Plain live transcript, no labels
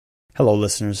Hello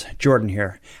listeners, Jordan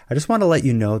here. I just want to let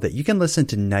you know that you can listen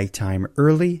to Nighttime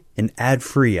early and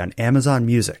ad-free on Amazon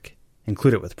Music.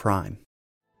 Include it with Prime.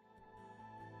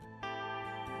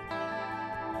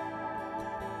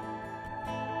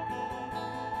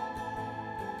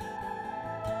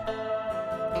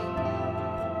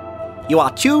 You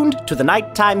are tuned to the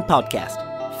Nighttime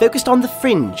Podcast, focused on the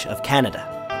fringe of Canada.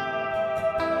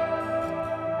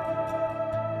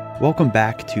 Welcome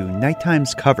back to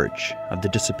Nighttime's coverage of the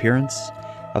disappearance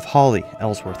of Holly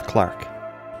Ellsworth Clark.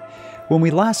 When we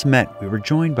last met, we were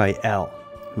joined by Elle,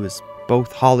 who is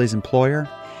both Holly's employer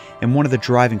and one of the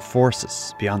driving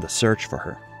forces beyond the search for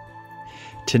her.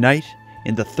 Tonight,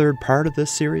 in the third part of this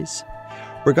series,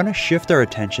 we're going to shift our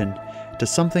attention to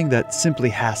something that simply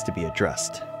has to be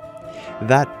addressed.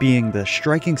 That being the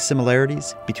striking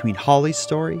similarities between Holly's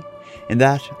story and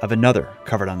that of another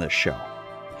covered on this show.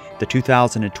 The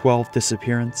 2012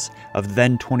 disappearance of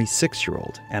then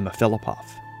 26-year-old Emma Filipov.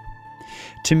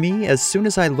 To me, as soon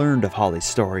as I learned of Holly's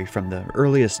story from the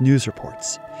earliest news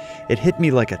reports, it hit me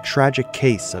like a tragic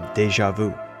case of déjà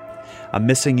vu. A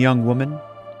missing young woman,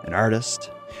 an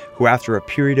artist, who after a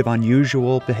period of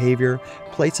unusual behavior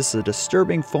places a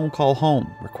disturbing phone call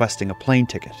home requesting a plane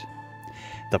ticket.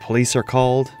 The police are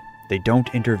called, they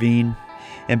don't intervene,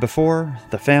 and before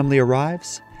the family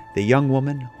arrives, the young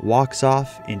woman walks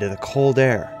off into the cold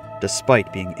air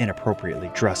despite being inappropriately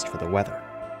dressed for the weather.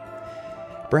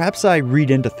 Perhaps I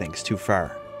read into things too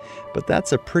far, but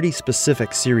that's a pretty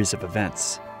specific series of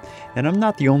events, and I'm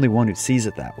not the only one who sees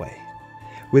it that way.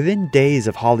 Within days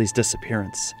of Holly's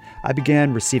disappearance, I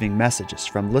began receiving messages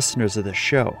from listeners of the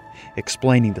show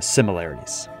explaining the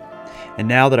similarities. And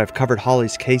now that I've covered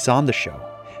Holly's case on the show,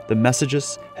 the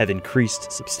messages have increased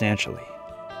substantially.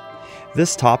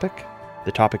 This topic,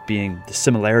 the topic being the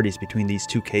similarities between these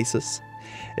two cases,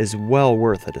 is well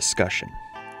worth a discussion.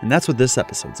 And that's what this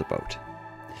episode's about.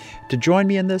 To join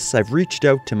me in this, I've reached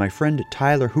out to my friend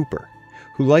Tyler Hooper,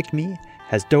 who, like me,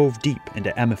 has dove deep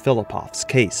into Emma Filipov's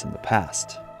case in the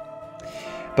past.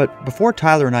 But before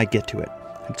Tyler and I get to it,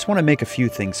 I just want to make a few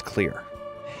things clear.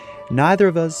 Neither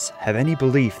of us have any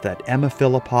belief that Emma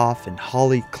Filipov and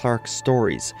Holly Clark's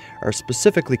stories are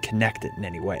specifically connected in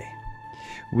any way.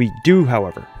 We do,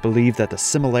 however, believe that the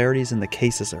similarities in the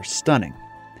cases are stunning,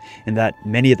 and that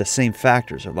many of the same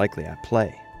factors are likely at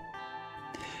play.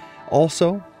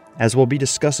 Also, as we'll be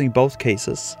discussing both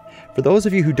cases, for those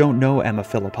of you who don't know Emma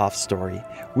Filipov's story,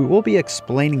 we will be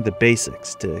explaining the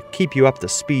basics to keep you up to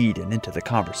speed and into the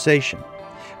conversation,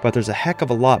 but there's a heck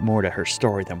of a lot more to her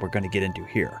story than we're going to get into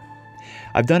here.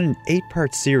 I've done an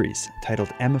 8-part series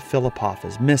titled Emma Filipov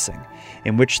is Missing,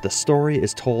 in which the story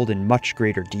is told in much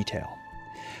greater detail.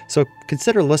 So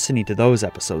consider listening to those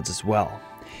episodes as well.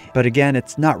 But again,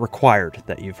 it's not required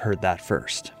that you've heard that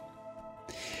first.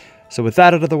 So with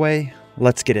that out of the way,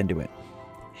 let's get into it.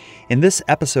 In this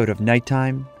episode of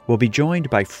Nighttime, we'll be joined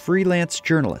by freelance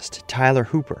journalist Tyler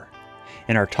Hooper,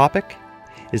 and our topic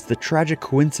is the tragic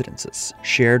coincidences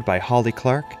shared by Holly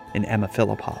Clark and Emma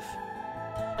Filipov.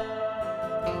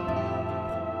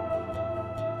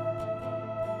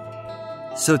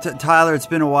 So Tyler, it's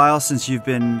been a while since you've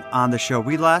been on the show.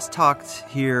 We last talked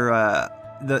here,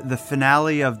 the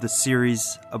finale of the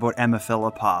series about Emma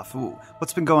Filipov.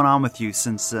 What's been going on with you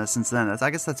since then? I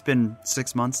guess that's been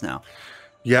 6 months now.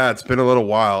 Yeah, it's been a little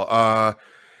while.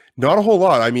 Not a whole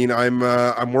lot. I mean,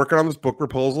 I'm working on this book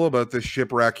proposal about this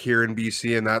shipwreck here in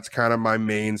BC, and that's kind of my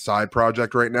main side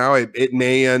project right now. It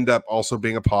may end up also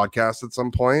being a podcast at some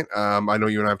point. I know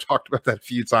you and I have talked about that a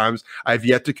few times. I've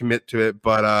yet to commit to it,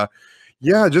 but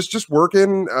yeah, just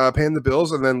working, paying the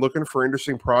bills, and then looking for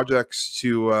interesting projects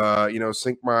to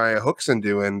sink my hooks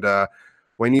into. And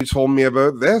when you told me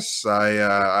about this,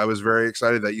 I was very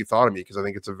excited that you thought of me, because I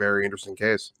think it's a very interesting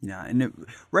case. Yeah, and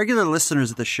regular listeners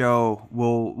of the show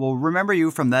will remember you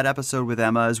from that episode with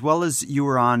Emma, as well as you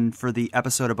were on for the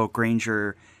episode about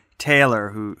Granger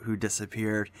Taylor, who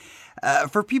disappeared.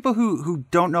 For people who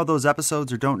don't know those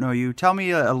episodes or don't know you, tell me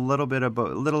a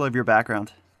little of your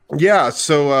background. Yeah,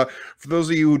 so for those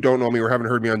of you who don't know me or haven't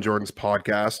heard me on Jordan's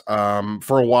podcast,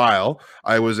 for a while,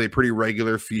 I was a pretty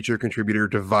regular feature contributor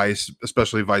to Vice,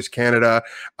 especially Vice Canada.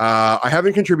 I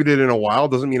haven't contributed in a while,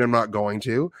 doesn't mean I'm not going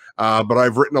to, but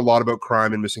I've written a lot about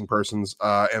crime and missing persons,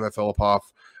 Emma Filipov,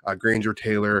 Granger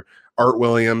Taylor, Art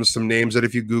Williams, some names that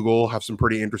if you Google have some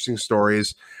pretty interesting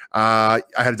stories. I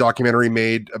had a documentary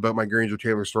made about my Granger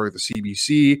Taylor story at the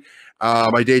CBC.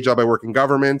 My day job, I work in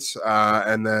government,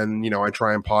 and then, I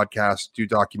try and podcast, do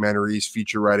documentaries,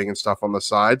 feature writing and stuff on the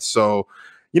side. So,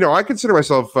 I consider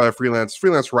myself a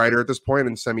freelance writer at this point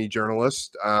and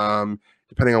semi-journalist,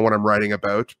 depending on what I'm writing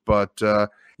about. But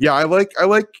Yeah, I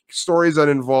like stories that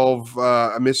involve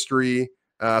a mystery,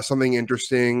 something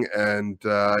interesting, and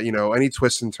any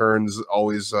twists and turns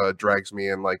always drags me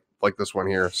in, like this one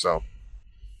here. So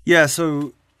Yeah,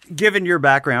 so given your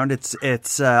background,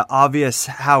 it's obvious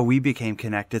how we became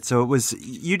connected. So it was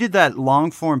you did that long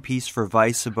form piece for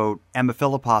Vice about Emma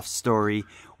Filipoff's story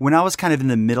when I was kind of in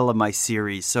the middle of my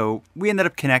series. So we ended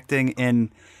up connecting,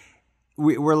 and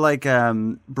we're like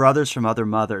brothers from other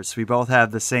mothers. We both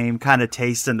have the same kind of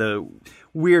taste in the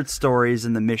weird stories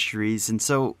and the mysteries. And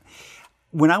so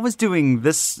when I was doing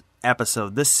this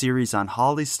episode, this series on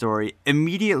Holly's story,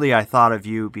 immediately I thought of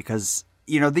you because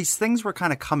these things were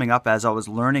kind of coming up as I was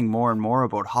learning more and more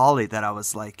about Holly, that I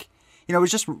was like, it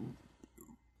was just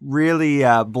really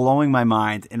blowing my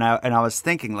mind. And I was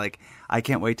thinking, like, I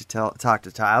can't wait to talk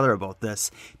to Tyler about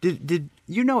this. Did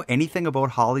you know anything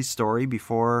about Holly's story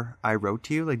before I wrote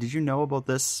to you? Like, did you know about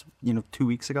this, 2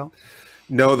 weeks ago?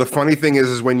 no, the funny thing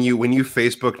is when you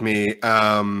Facebooked me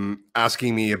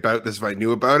asking me about this, if I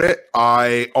knew about it,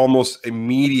 I almost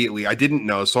immediately, I didn't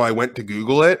know, so I went to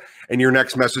Google it, and your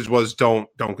next message was don't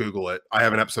Google it. I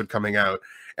have an episode coming out.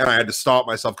 And I had to stop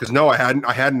myself because no, I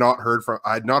had not heard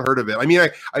of it. I mean,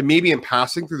 I maybe am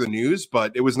passing through the news,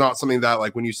 but it was not something that,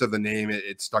 like, when you said the name,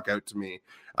 it stuck out to me.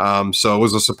 So it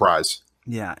was a surprise.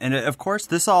 Yeah, and of course,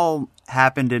 this all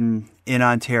happened in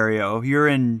Ontario. You're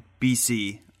in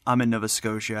BC. I'm in Nova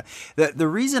Scotia. The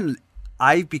reason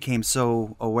I became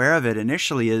so aware of it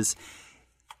initially is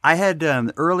I had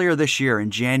earlier this year in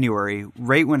January,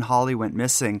 right when Holly went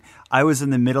missing, I was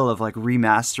in the middle of like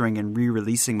remastering and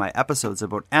re-releasing my episodes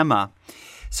about Emma.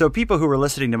 So people who were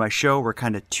listening to my show were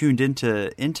kind of tuned into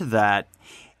that.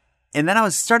 And then I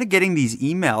started getting these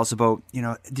emails about,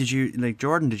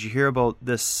 Jordan, did you hear about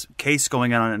this case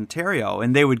going on in Ontario?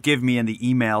 And they would give me in the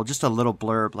email just a little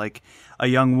blurb, like a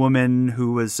young woman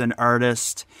who was an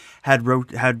artist had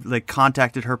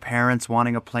contacted her parents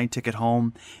wanting a plane ticket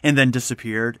home and then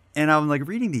disappeared. And I'm like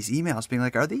reading these emails being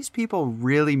like, are these people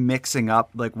really mixing up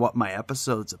like what my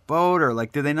episode's about? Or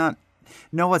like, do they not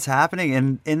know what's happening?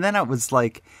 And then it was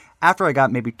like, after I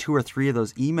got maybe 2 or 3 of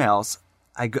those emails,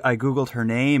 I Googled her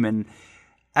name, and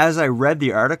as I read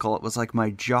the article, it was like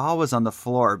my jaw was on the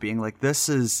floor being like, this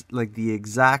is like the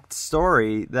exact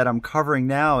story that I'm covering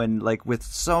now, and like with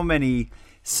so many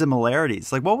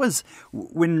similarities. Like, what was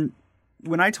when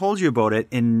I told you about it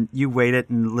and you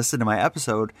waited and listened to my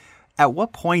episode, at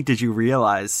what point did you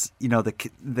realize,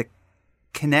 the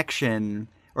connection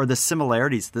or the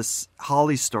similarities this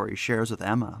Holly story shares with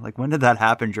Emma? Like, when did that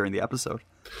happen during the episode?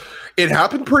 It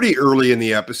happened pretty early in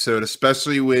the episode,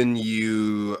 especially when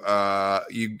you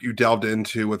delved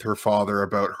into with her father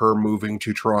about her moving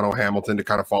to Toronto, Hamilton to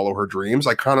kind of follow her dreams.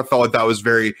 I kind of felt like that was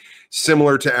very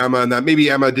similar to Emma, and that maybe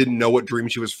Emma didn't know what dream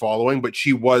she was following, but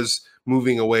she was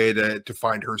moving away to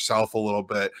find herself a little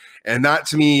bit. And that,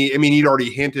 to me, I mean, he'd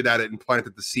already hinted at it and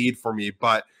planted the seed for me,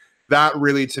 but that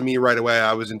really, to me, right away,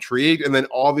 I was intrigued. And then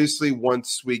obviously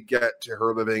once we get to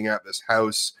her living at this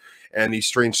house and these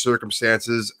strange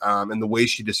circumstances and the way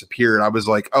she disappeared, I was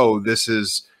like, oh, this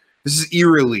is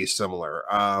eerily similar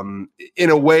in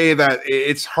a way that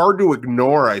it's hard to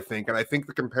ignore, I think. And I think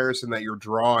the comparison that you're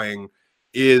drawing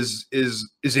is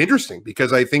interesting,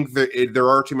 because I think that there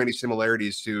are too many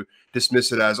similarities to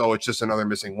dismiss it as, oh, it's just another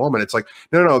missing woman. It's like,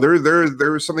 no,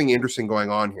 there's something interesting going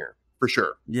on here for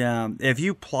sure. Yeah, if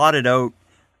you plotted out,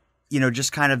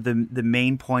 just kind of the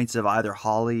main points of either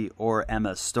Holly or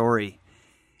Emma's story,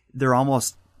 they're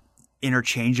almost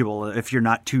interchangeable if you're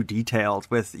not too detailed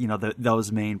with those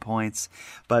main points.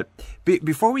 But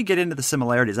before we get into the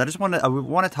similarities, I want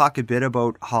to talk a bit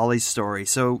about Holly's story.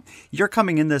 So you're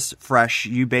coming in this fresh.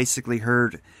 You basically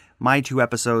heard my 2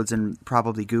 episodes and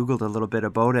probably Googled a little bit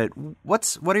about it.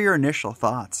 What are your initial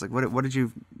thoughts? Like, what do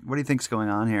you think's going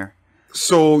on here?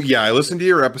 So yeah, I listened to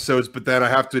your episodes, but then I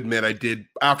have to admit,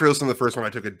 after listening to the first one, I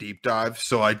took a deep dive.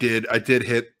 So I did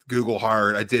hit Google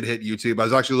hard. I did hit YouTube. I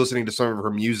was actually listening to some of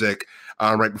her music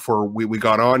right before we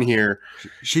got on here.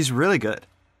 She's really good.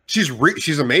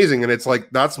 She's amazing, and it's like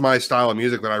that's my style of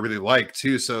music that I really like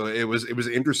too. So it was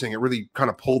interesting. It really kind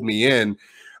of pulled me in.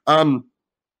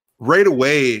 Right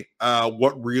away,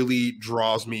 what really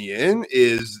draws me in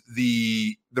is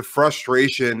the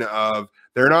frustration of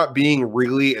there not being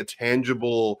really a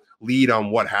tangible lead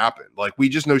on what happened. Like, we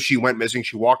just know she went missing.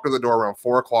 She walked to the door around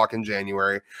 4:00 in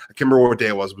January. I can't remember what day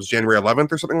it was. It was January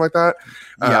 11th or something like that.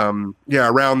 Yeah.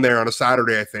 Around there on a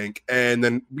Saturday, I think. And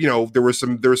then, there was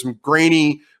some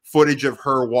grainy footage of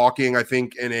her walking, I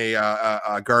think, in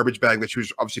a garbage bag that she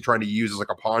was obviously trying to use as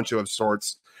like a poncho of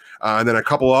sorts. And then a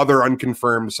couple other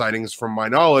unconfirmed sightings from my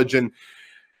knowledge. And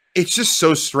it's just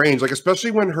so strange. Like,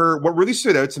 especially when what really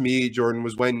stood out to me, Jordan,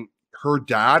 was when her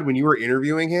dad, when you were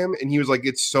interviewing him, and he was like,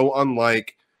 it's so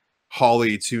unlike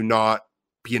Holly to not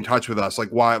be in touch with us. Like,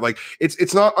 why? Like,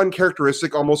 it's not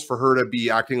uncharacteristic almost for her to be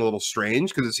acting a little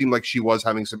strange, because it seemed like she was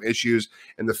having some issues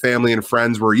and the family and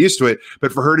friends were used to it.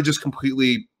 But for her to just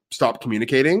completely stop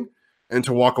communicating and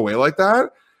to walk away like that,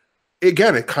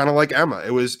 again, it kind of like Emma.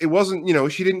 It wasn't, you know,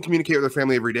 she didn't communicate with her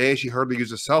family every day. She hardly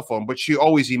used a cell phone, but she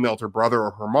always emailed her brother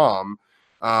or her mom,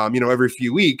 you know, every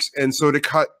few weeks. And so to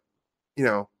cut, you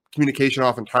know, communication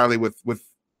off entirely with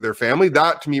their family,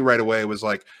 that to me right away was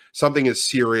like, something is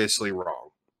seriously wrong.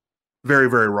 Very,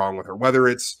 very wrong with her, whether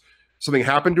it's something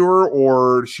happened to her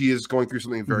or she is going through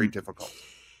something very difficult.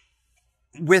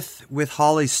 With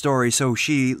Holly's story, so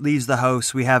she leaves the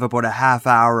house. We have about a half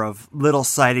hour of little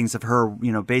sightings of her,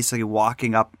 you know, basically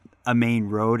walking up a main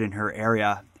road in her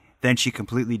area. Then she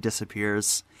completely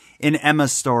disappears. In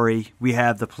Emma's story, we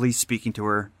have the police speaking to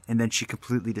her, and then she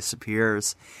completely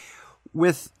disappears.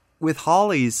 With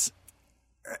Holly's,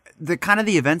 the kind of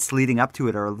the events leading up to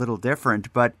it are a little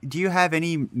different, but do you have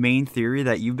any main theory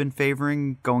that you've been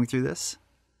favoring going through this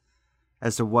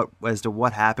as to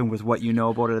what happened with what you know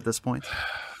about it at this point?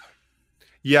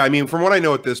 Yeah, I mean, from what I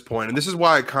know at this point, and this is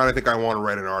why I kind of think I want to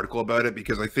write an article about it,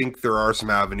 because I think there are some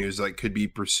avenues that could be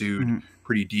pursued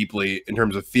pretty deeply in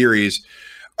terms of theories.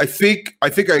 I think I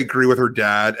agree with her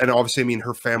dad, and obviously, I mean,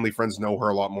 her family friends know her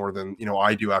a lot more than, you know,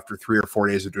 I do after 3 or 4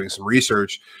 days of doing some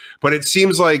research. But it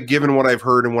seems like, given what I've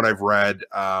heard and what I've read,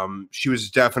 she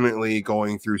was definitely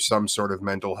going through some sort of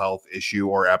mental health issue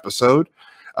or episode.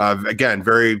 Again,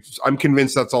 I'm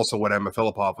convinced that's also what Emma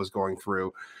Filipov was going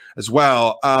through as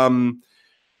well.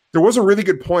 There was a really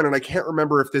good point, and I can't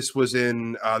remember if this was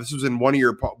in one of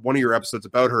your episodes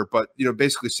about her, but, you know,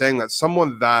 basically saying that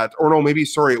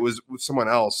it was with someone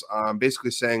else,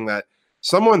 basically saying that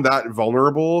someone that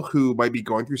vulnerable who might be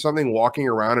going through something, walking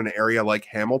around in an area like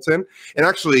Hamilton, and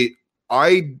actually,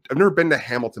 I've never been to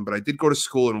Hamilton, but I did go to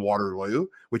school in Waterloo,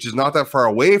 which is not that far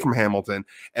away from Hamilton,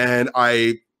 and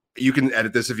you can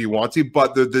edit this if you want to,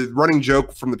 but the running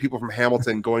joke from the people from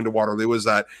Hamilton going to Waterloo was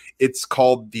that it's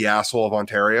called the asshole of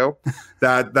Ontario.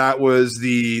 that was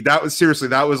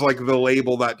like the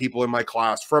label that people in my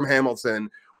class from Hamilton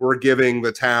were giving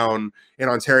the town in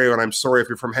Ontario. And I'm sorry if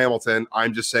you're from Hamilton,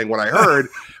 I'm just saying what I heard.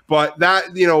 But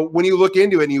that, you know, when you look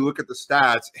into it and you look at the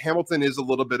stats, Hamilton is a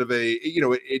little bit of a, you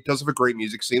know, it does have a great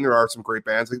music scene. There are some great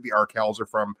bands. I think the Arkells are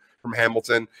from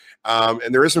Hamilton.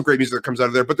 And there is some great music that comes out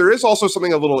of there, but there is also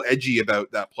something a little edgy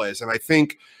about that place. And I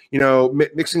think, you know,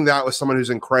 mixing that with someone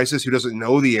who's in crisis, who doesn't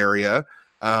know the area,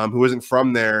 who isn't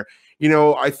from there, you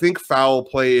know, I think foul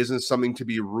play isn't something to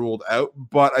be ruled out,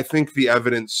 but I think the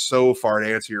evidence so far,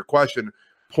 to answer your question,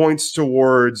 points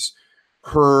towards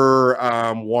her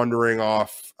wandering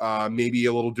off, maybe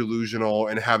a little delusional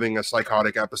and having a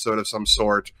psychotic episode of some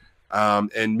sort,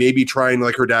 and maybe trying,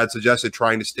 like her dad suggested,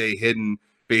 trying to stay hidden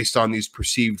based on these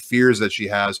perceived fears that she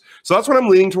has. So that's what I'm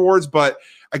leaning towards. But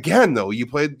again, though, you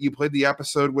played the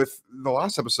episode with the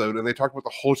last episode, and they talked about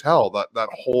the hotel, that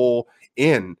whole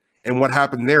inn, and what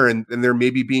happened there, and there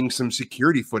maybe being some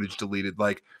security footage deleted.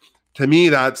 Like, to me,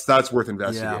 that's worth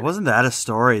investigating. Yeah, wasn't that a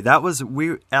story? That was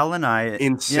Elle and I.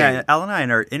 Insane. Yeah, Elle and I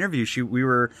in our interview, we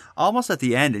were almost at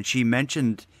the end, and she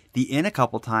mentioned the inn a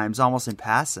couple times, almost in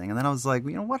passing, and then I was like,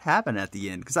 you know, what happened at the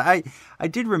inn? Because I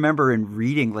did remember in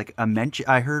reading like a mention.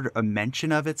 I heard a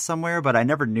mention of it somewhere, but I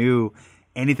never knew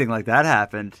anything like that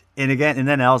happened. And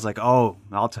then I was like, oh,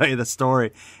 I'll tell you the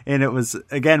story. And it was,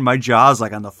 again, my jaw's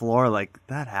like on the floor, like,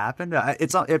 that happened?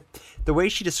 The way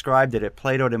she described it, it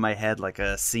played out in my head like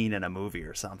a scene in a movie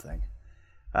or something.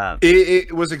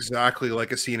 It was exactly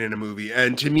like a scene in a movie.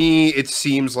 And to me, it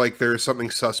seems like there's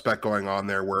something suspect going on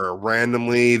there, where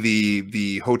randomly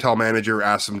the hotel manager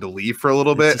asks him to leave for a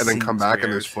little bit and then come back weird.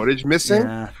 And there's footage missing.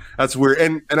 Yeah. That's weird.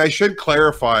 And I should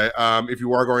clarify, if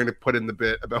you are going to put in the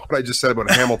bit about what I just said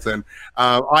about Hamilton,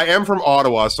 I am from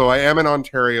Ottawa, so I am an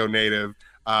Ontario native.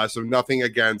 So nothing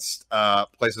against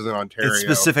places in Ontario. It's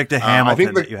specific to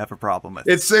Hamilton that you have a problem with.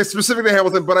 It's specific to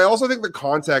Hamilton, but I also think the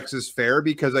context is fair,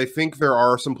 because I think there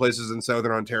are some places in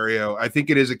Southern Ontario. I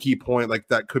think it is a key point, like,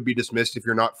 that could be dismissed if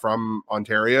you're not from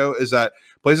Ontario, is that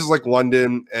places like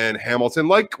London and Hamilton,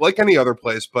 like any other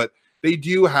place, but they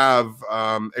do have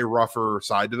a rougher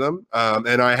side to them.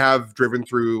 And I have driven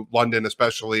through London,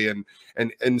 especially,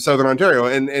 and Southern Ontario,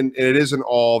 and it isn't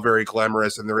all very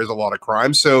glamorous, and there is a lot of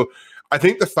crime. So I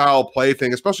think the foul play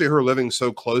thing, especially her living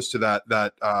so close to that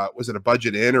was it a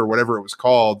Budget Inn or whatever it was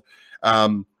called? I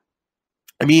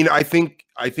mean, I think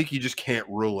you just can't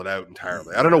rule it out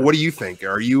entirely. I don't know. What do you think?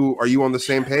 Are you on the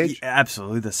same page?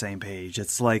 Absolutely the same page.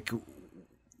 It's like,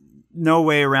 no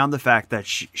way around the fact that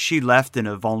she left in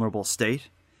a vulnerable state,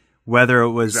 whether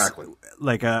it was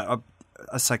like a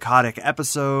psychotic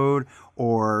episode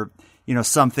or,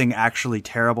 something actually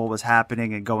terrible was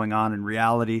happening and going on in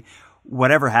reality.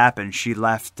 Whatever happened, she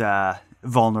left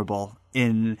vulnerable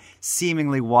and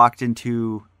seemingly walked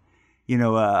into,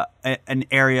 an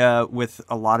area with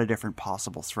a lot of different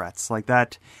possible threats like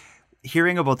that.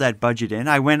 Hearing about that Budget In,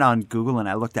 I went on Google and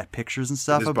I looked at pictures and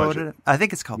stuff about it. I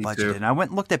think it's called Budget In. I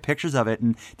went and looked at pictures of it.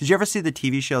 And did you ever see the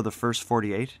TV show The First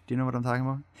 48? Do you know what I'm talking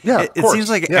about? Yeah, it seems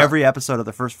like every episode of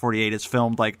The First 48 is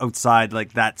filmed like outside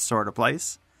like that sort of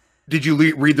place. Did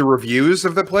you read the reviews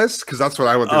of the place? Because that's what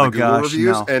I went through, the Google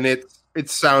reviews, and it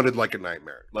sounded like a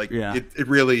nightmare. Like it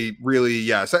really, really,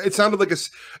 So it sounded like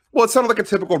a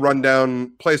typical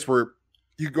rundown place where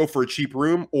you go for a cheap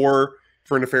room or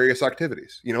for nefarious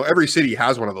activities. Every city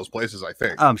has one of those places, I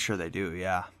think. I'm sure they do.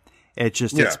 Yeah,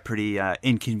 it's pretty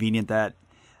inconvenient that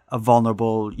a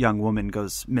vulnerable young woman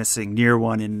goes missing near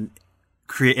one and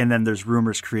then there's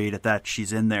rumors created that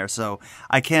she's in there. So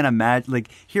I can't imagine, like,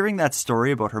 hearing that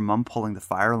story about her mom pulling the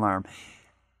fire alarm.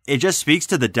 It just speaks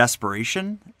to the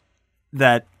desperation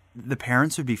that the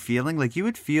parents would be feeling. Like, you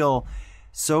would feel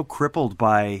so crippled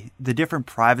by the different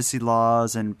privacy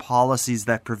laws and policies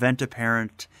that prevent a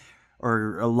parent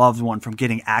or a loved one from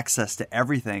getting access to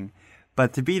everything.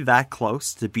 But to be that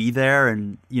close, to be there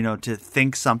and, to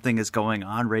think something is going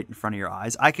on right in front of your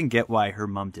eyes, I can get why her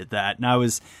mom did that. And I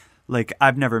was like,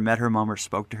 I've never met her mom or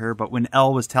spoke to her, but when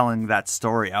Elle was telling that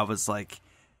story, I was like,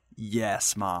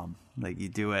 yes, Mom, like, you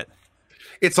do it.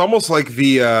 It's almost like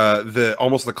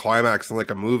the climax in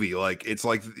like a movie. Like, it's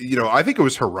like, I think it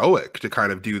was heroic to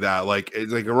kind of do that. Like,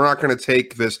 it's like, we're not going to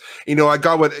take this, I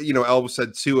got what, Elle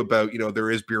said too about,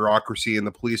 there is bureaucracy and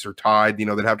the police are tied, they'd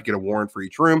have to get a warrant for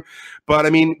each room. But I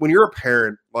mean, when you're a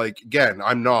parent, like, again,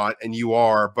 I'm not, and you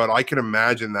are, but I can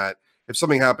imagine that if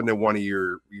something happened to one of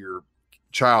your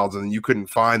child and you couldn't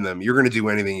find them, you're going to do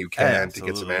anything you can to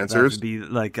get some answers. That would be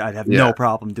like, I'd have no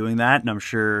problem doing that, and I'm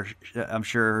sure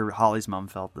Holly's mom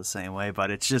felt the same way. But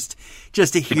it's just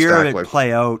to hear it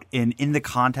play out in the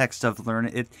context of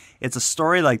learning. It's a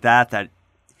story like that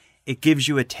it gives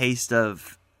you a taste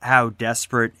of how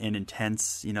desperate and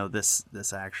intense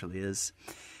this actually is.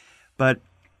 But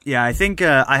yeah, I think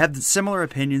I have similar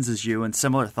opinions as you and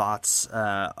similar thoughts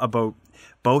about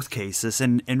both cases,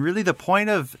 and really the point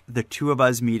of the two of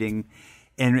us meeting,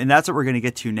 and that's what we're going to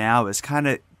get to now, is kind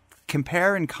of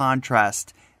compare and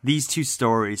contrast these two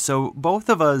stories. So both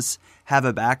of us have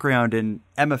a background in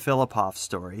Emma Filipoff's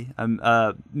story,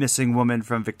 a missing woman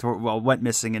from went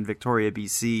missing in Victoria,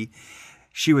 BC.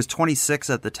 She was 26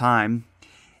 at the time.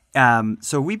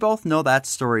 So we both know that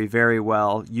story very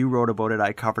well. You wrote about it.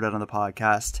 I covered it on the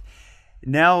podcast.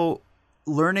 Now,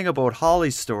 learning about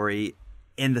Holly's story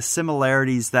and the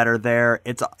similarities that are there,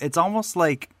 it's almost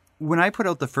like when I put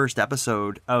out the first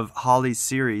episode of Holly's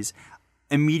series,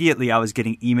 immediately I was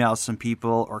getting emails from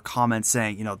people or comments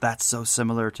saying, that's so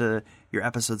similar to your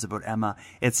episodes about Emma.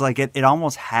 It's like it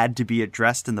almost had to be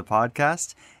addressed in the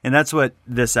podcast. And that's what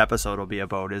this episode will be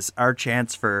about, is our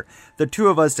chance for the two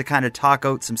of us to kind of talk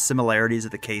out some similarities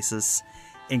of the cases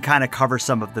and kind of cover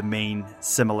some of the main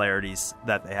similarities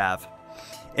that they have.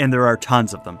 And there are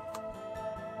tons of them.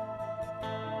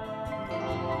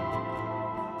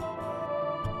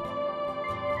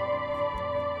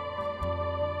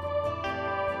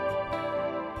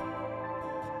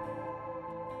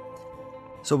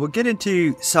 So we'll get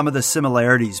into some of the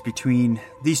similarities between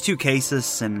these two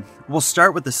cases, and we'll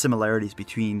start with the similarities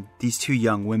between these two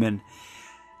young women.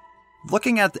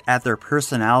 Looking at their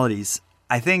personalities,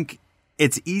 I think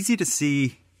it's easy to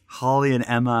see Holly and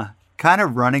Emma kind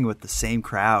of running with the same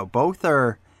crowd. Both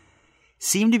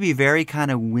seem to be very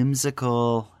kind of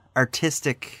whimsical,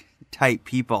 artistic type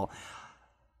people.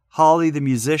 Holly, the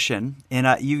musician, and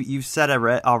you've said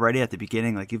already at the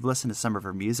beginning, like, you've listened to some of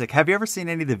her music. Have you ever seen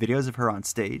any of the videos of her on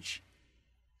stage?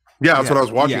 Yeah, that's what I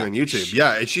was watching on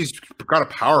YouTube. And she's got a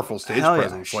powerful stage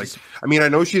presence. Like, I mean, I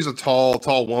know she's a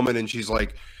tall woman, and she's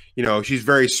like, she's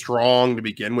very strong to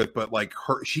begin with, but like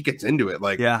she gets into it.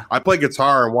 Like, I play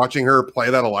guitar, and watching her play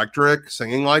that electric,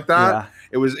 singing like that,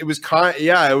 it was kind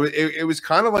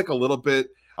of like a little bit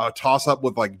toss up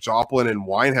with like Joplin and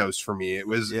Winehouse for me.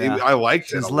 I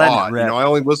liked it a lot. I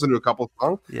only listened to a couple of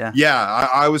songs.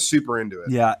 I was super into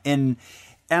it. And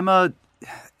Emma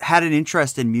had an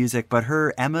interest in music, but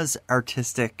Emma's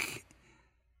artistic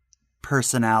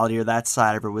personality, or that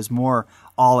side of her, was more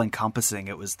all encompassing.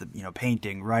 It was the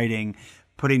painting, writing,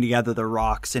 putting together the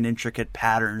rocks and intricate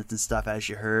patterns and stuff, as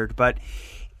you heard. But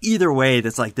either way,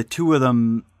 that's like the two of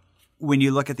them. When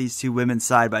you look at these two women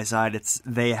side by side,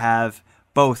 they have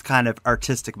both kind of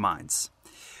artistic minds,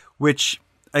 which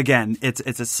again, it's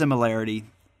a similarity.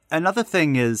 Another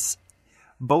thing is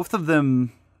both of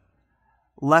them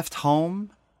left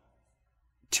home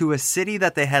to a city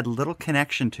that they had little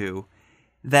connection to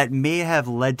that may have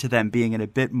led to them being in a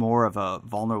bit more of a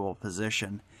vulnerable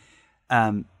position.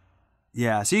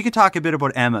 Yeah, so you can talk a bit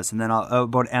about Emma's, and then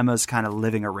about Emma's kind of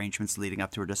living arrangements leading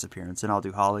up to her disappearance, and I'll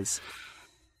do Holly's.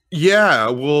 Yeah,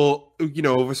 well,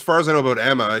 as far as I know about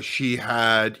Emma, she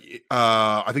had,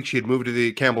 I think she had moved to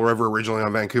the Campbell River originally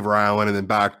on Vancouver Island and then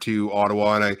back to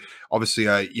Ottawa. And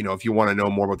if you want to know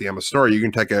more about the Emma story, you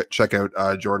can check out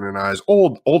Jordan and I's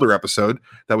older episode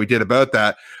that we did about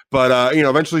that. But,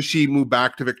 eventually she moved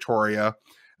back to Victoria,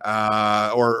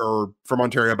 or from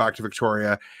Ontario back to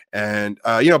Victoria, and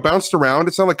bounced around.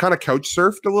 It sounded like kind of couch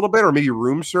surfed a little bit, or maybe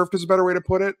room surfed is a better way to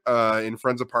put it, in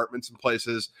friends' apartments and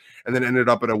places, and then ended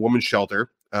up at a woman's shelter.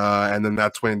 And then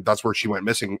that's where she went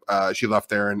missing. She left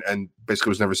there and basically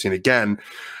was never seen again.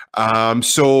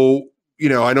 So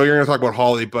I know you're going to talk about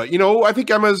Holly, but I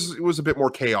think Emma's was a bit more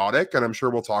chaotic, and I'm sure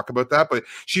we'll talk about that. But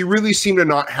she really seemed to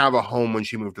not have a home when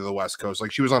she moved to the West Coast.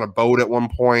 Like, she was on a boat at one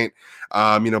point.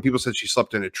 People said she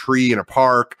slept in a tree in a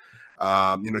park.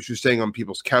 She was staying on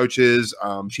people's couches.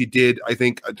 She did, I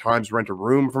think, at times rent a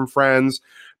room from friends,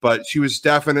 but she was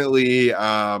definitely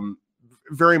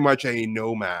very much a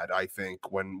nomad, I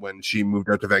think, when she moved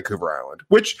out to Vancouver Island,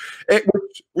 which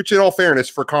in all fairness,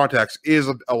 for context, is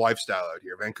a lifestyle out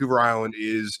here. Vancouver Island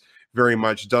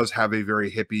does have a very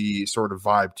hippie sort of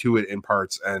vibe to it in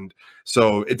parts. And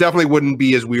so it definitely wouldn't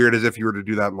be as weird as if you were to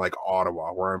do that in like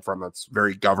Ottawa, where I'm from. That's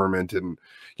very government and,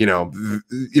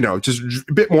 just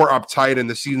a bit more uptight, and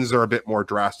the seasons are a bit more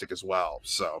drastic as well.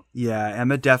 So, yeah,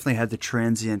 Emma definitely had the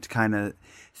transient kind of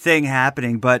thing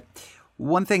happening. But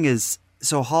one thing is,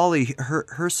 so Holly,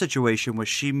 her situation was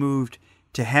she moved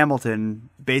to Hamilton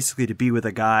basically to be with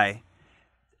a guy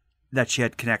that she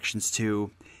had connections to.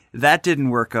 That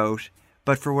didn't work out,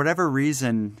 but for whatever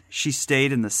reason, she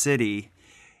stayed in the city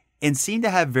and seemed to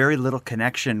have very little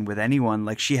connection with anyone.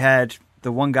 Like, she had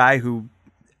the one guy who,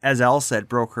 as Elle said,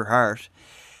 broke her heart.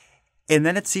 And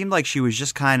then it seemed like she was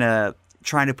just kind of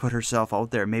trying to put herself out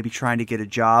there, maybe trying to get a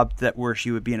job where she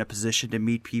would be in a position to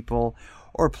meet people,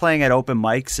 or playing at open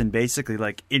mics and basically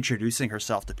like introducing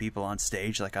herself to people on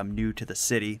stage, like, I'm new to the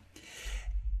city.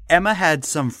 Emma had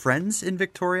some friends in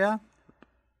Victoria,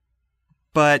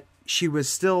 but she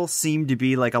seemed to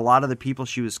be like, a lot of the people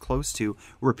she was close to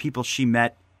were people she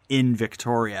met in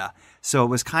Victoria. So it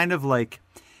was kind of like,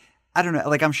 I don't know,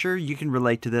 like, I'm sure you can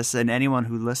relate to this, and anyone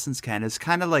who listens can. It's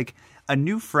kind of like a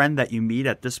new friend that you meet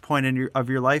at this point of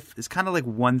your life is kind of like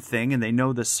one thing, and they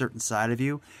know this certain side of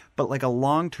you. But like a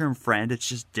long-term friend, it's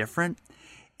just different.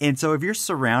 And so if you're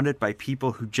surrounded by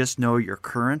people who just know your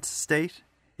current state,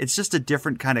 it's just a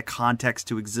different kind of context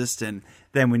to exist in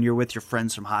than when you're with your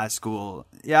friends from high school.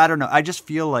 Yeah, I don't know. I just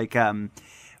feel like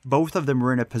both of them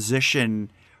were in a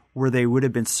position where they would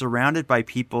have been surrounded by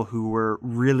people who were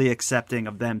really accepting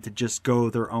of them to just go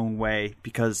their own way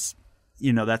because,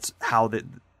 that's how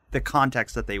the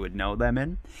context that they would know them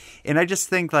in. And I just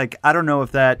think, like, I don't know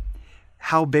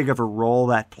how big of a role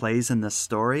that plays in this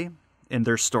story, in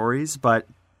their stories, but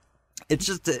it's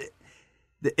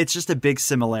just a big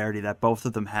similarity that both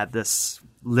of them had this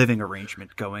living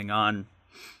arrangement going on.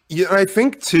 Yeah, I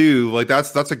think too, like,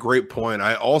 that's a great point.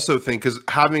 I also think, because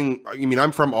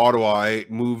I'm from Ottawa. I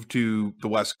moved to the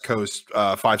West Coast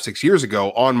 5-6 years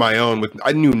ago on my own.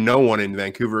 I knew no one in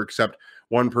Vancouver except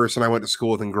one person I went to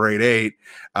school with in grade 8.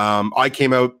 I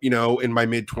came out, in my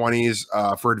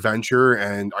mid-20s for adventure,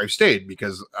 and I've stayed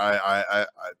because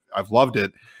I've loved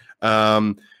it.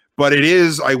 But it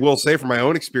is, I will say, from my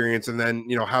own experience, and then,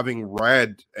 having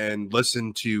read and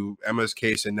listened to Emma's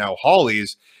case and now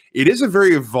Holly's, it is a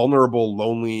very vulnerable,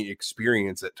 lonely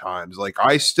experience at times. Like,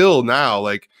 I still now,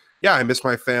 like, yeah, I miss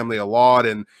my family a lot,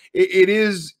 and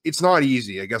it's not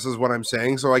easy, I guess is what I'm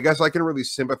saying. So I guess I can really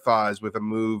sympathize with a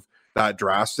move that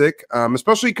drastic,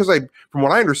 especially because from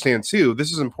what I understand too,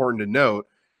 this is important to note,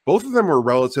 both of them were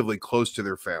relatively close to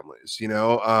their families,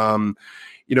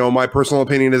 my personal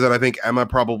opinion is that I think Emma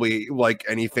probably, like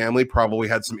any family, probably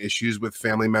had some issues with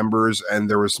family members, and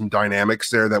there was some dynamics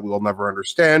there that we'll never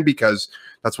understand because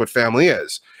that's what family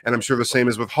is. And I'm sure the same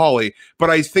is with Holly, but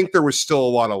I think there was still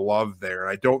a lot of love there.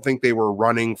 And I don't think they were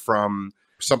running from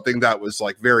something that was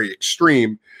like very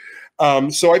extreme.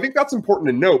 So I think that's important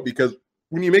to note, because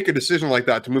when you make a decision like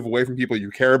that to move away from people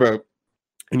you care about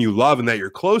and you love and that you're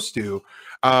close to,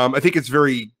 I think it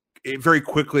very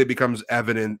quickly becomes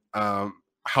evident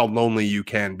how lonely you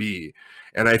can be.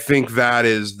 And I think that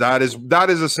is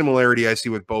a similarity I see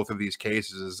with both of these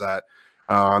cases, is that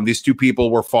These two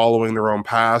people were following their own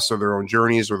paths or their own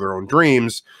journeys or their own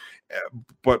dreams.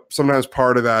 But sometimes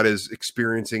part of that is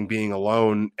experiencing being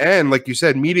alone. And like you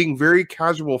said, meeting very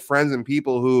casual friends and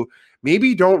people who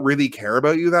maybe don't really care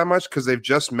about you that much because they've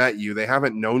just met you. They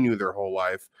haven't known you their whole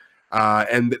life.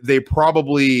 And they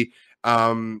probably,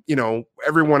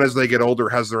 everyone as they get older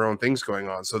has their own things going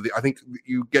on. So I think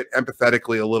you get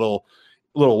empathetically a little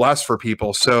less for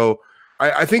people. So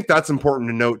I think that's important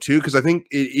to note too, because I think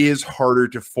it is harder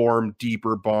to form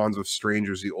deeper bonds with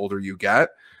strangers the older you get.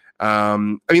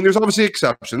 There's obviously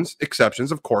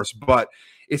exceptions, of course, but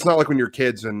it's not like when you're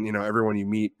kids and, everyone you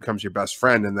meet becomes your best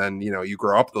friend and then, you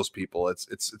grow up with those people.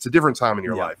 It's a different time in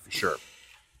your life for sure.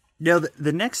 Now,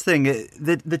 the next thing,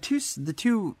 the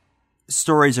two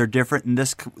stories are different in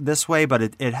this way, but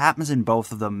it happens in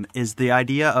both of them, is the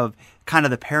idea of kind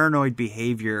of the paranoid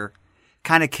behavior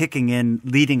kind of kicking in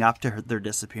leading up to their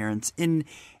disappearance. In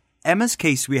Emma's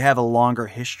case, we have a longer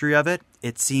history of it.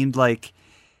 It seemed like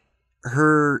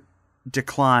her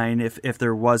decline, if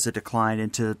there was a decline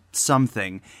into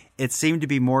something, it seemed to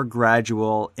be more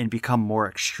gradual and become more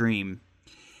extreme.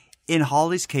 In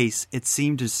Holly's case, it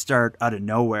seemed to start out of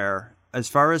nowhere. As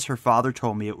far as her father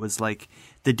told me, it was like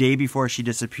the day before she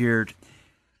disappeared,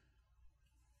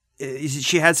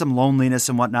 she had some loneliness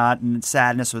and whatnot and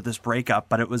sadness with this breakup,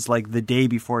 but it was like the day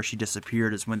before she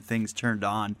disappeared is when things turned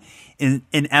on. In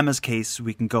Emma's case,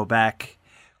 we can go back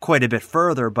quite a bit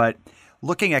further, but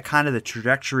looking at kind of the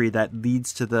trajectory that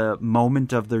leads to the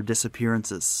moment of their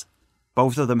disappearances,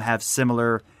 both of them have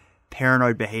similar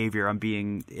paranoid behavior on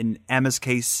being, in Emma's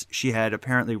case, she had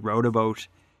apparently wrote about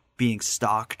being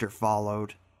stalked or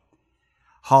followed.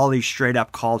 Holly straight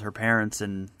up called her parents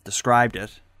and described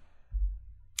it.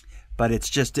 But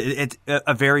it's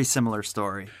a very similar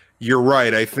story. You're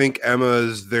right. I think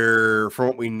Emma's there from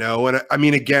what we know. And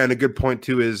again, a good point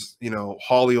too is,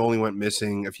 Holly only went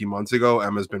missing a few months ago.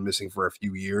 Emma's been missing for a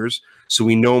few years. So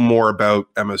we know more about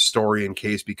Emma's story and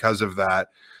case because of that.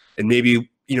 And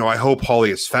maybe, I hope Holly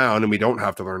is found and we don't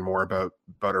have to learn more about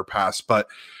her past. But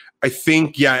I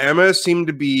think, Emma seemed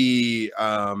to be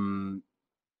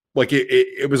like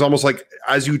it was almost like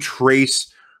as you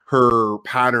trace her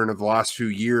pattern of the last few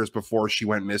years before she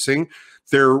went missing,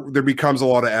 there becomes a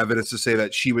lot of evidence to say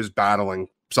that she was battling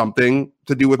something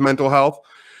to do with mental health.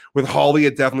 With Holly,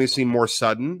 it definitely seemed more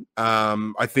sudden.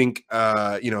 I think,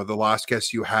 the last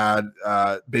guest you had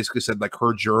basically said like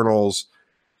her journals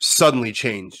suddenly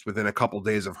changed within a couple of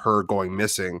days of her going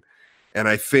missing. And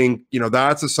I think,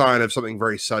 that's a sign of something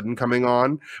very sudden coming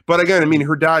on. But again,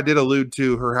 her dad did allude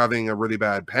to her having a really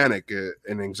bad panic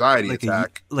and anxiety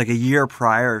attack. Like a year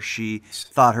prior, she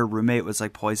thought her roommate was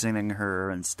like poisoning her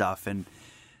and stuff. And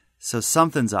so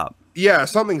something's up. Yeah,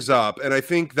 something's up. And I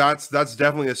think that's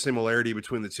definitely a similarity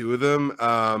between the two of them.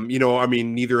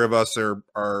 Neither of us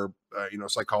are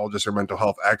psychologists or mental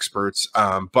health experts.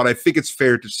 But I think it's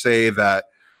fair to say that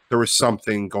there was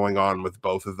something going on with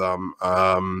both of them.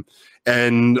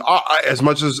 And as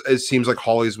much as it seems like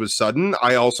Holly's was sudden,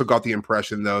 I also got the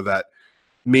impression, though, that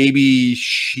maybe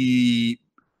she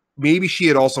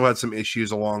had also had some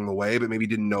issues along the way, but maybe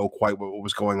didn't know quite what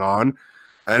was going on.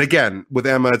 And again, with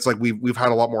Emma, it's like we've had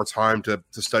a lot more time to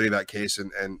study that case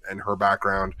and her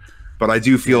background. But I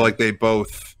do feel like they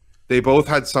both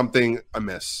had something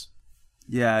amiss.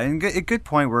 Yeah, and a good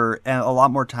point where a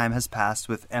lot more time has passed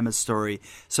with Emma's story,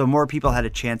 so more people had a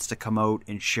chance to come out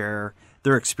and share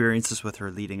their experiences with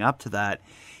her leading up to that.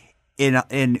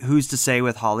 And who's to say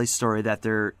with Holly's story that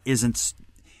there isn't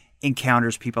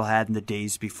encounters people had in the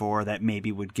days before that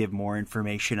maybe would give more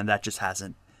information, and that just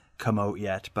hasn't come out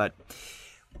yet. But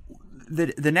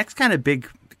the next kind of big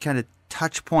kind of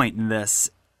touch point in this,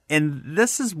 and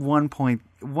this is one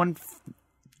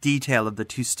detail of the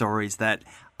two stories that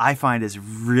I find is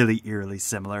really eerily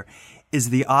similar,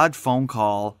 is the odd phone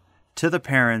call to the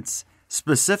parents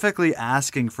specifically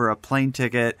asking for a plane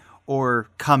ticket or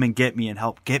come and get me and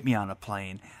help get me on a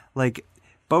plane. Like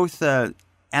both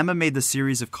Emma made the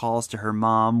series of calls to her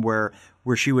mom where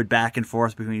she would back and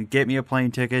forth between get me a plane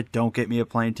ticket, don't get me a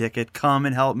plane ticket, come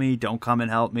and help me, don't come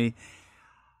and help me.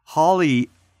 Holly,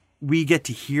 we get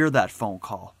to hear that phone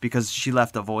call because she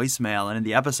left a voicemail, and in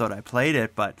the episode I played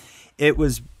it, but it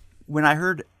was when I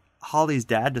heard Holly's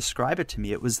dad describe it to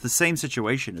me, it was the same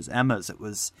situation as Emma's. It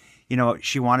was,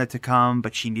 she wanted to come,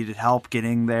 but she needed help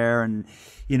getting there. And,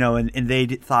 and they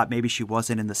thought maybe she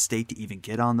wasn't in the state to even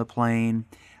get on the plane.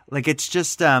 Like, it's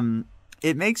just,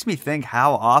 it makes me think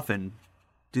how often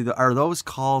are those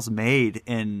calls made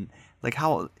in, like,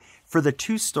 how, for the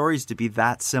two stories to be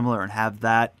that similar and have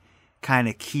that kind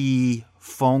of key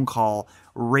phone call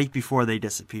right before they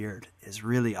disappeared is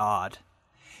really odd.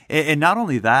 And not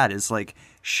only that is like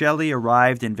Shelley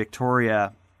arrived in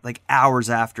Victoria like hours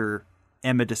after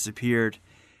Emma disappeared.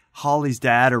 Holly's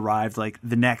dad arrived like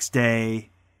the next day.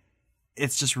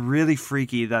 It's just really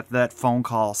freaky that that phone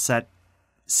call set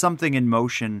something in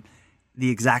motion the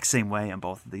exact same way in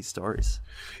both of these stories.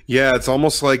 Yeah, it's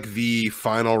almost like the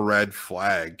final red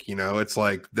flag, you know, it's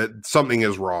like that something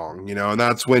is wrong, you know, and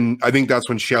that's when I think that's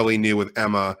when Shelley knew with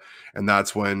Emma, and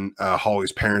that's when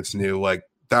Holly's parents knew, like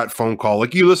that phone call,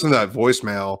 like you listen to that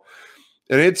voicemail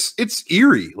and it's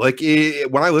eerie. Like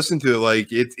when I listen to it,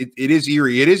 like it is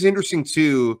eerie. It is interesting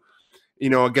too, you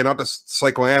know, again, not to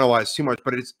psychoanalyze too much,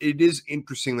 but it is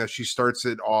interesting that she starts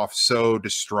it off so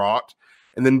distraught.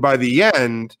 And then by the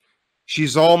end,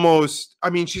 she's almost, I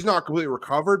mean, she's not completely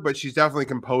recovered, but she's definitely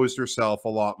composed herself a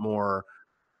lot more.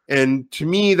 And to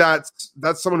me, that's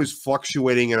someone who's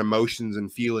fluctuating in emotions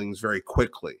and feelings very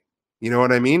quickly. You know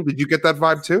what I mean? Did you get that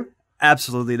vibe too?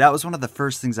 Absolutely. That was one of the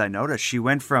first things I noticed. She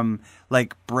went from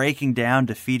like breaking down,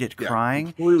 defeated, crying.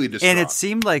 Completely distraught. And it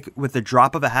seemed like with the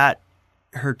drop of a hat,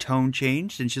 her tone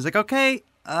changed and she's like, okay,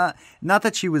 not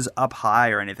that she was up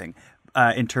high or anything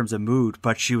in terms of mood,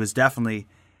 but she was definitely,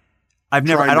 I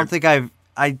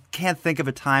can't think of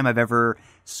a time I've ever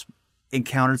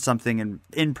encountered something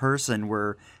in person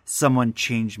where someone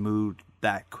changed mood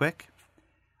that quick.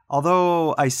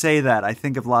 Although I say that, I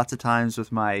think of lots of times with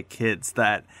my kids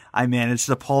that I managed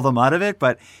to pull them out of it,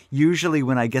 but usually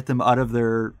when I get them out of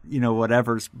their, you know,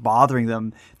 whatever's bothering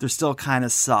them, they're still kind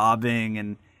of sobbing,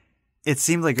 and it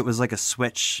seemed like it was like a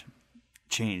switch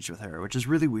changed with her, which is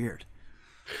really weird.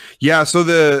 Yeah, so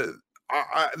the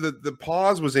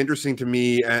pause was interesting to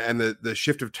me, and the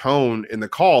shift of tone in the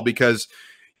call, because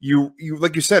you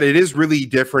like you said, it is really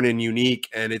different and unique,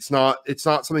 and it's not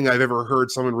something I've ever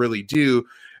heard someone really do.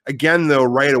 Again, though,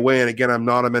 right away, and again, I'm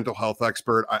not a mental health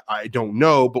expert, I don't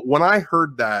know, but when I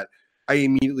heard that, I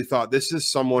immediately thought this is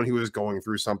someone who is going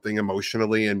through something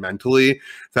emotionally and mentally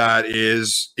that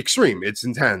is extreme. It's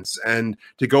intense, and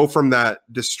to go from that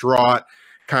distraught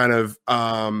kind of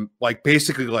like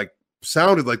basically like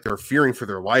sounded like they're fearing for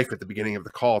their life at the beginning of the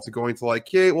call, to going to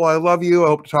like, yeah, well, I love you, I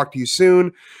hope to talk to you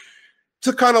soon,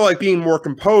 to kind of like being more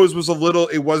composed,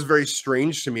 it was very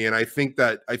strange to me. And I think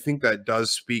that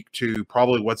does speak to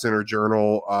probably what's in her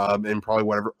journal, and probably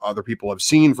whatever other people have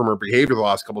seen from her behavior the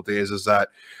last couple of days, is that,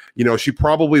 you know, she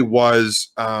probably was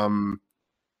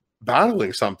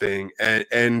battling something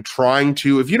and trying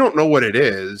to, if you don't know what it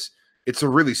is, it's a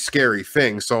really scary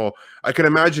thing. So I can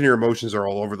imagine your emotions are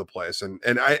all over the place. And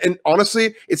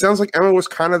honestly, it sounds like Emma was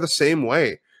kind of the same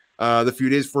way the few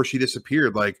days before she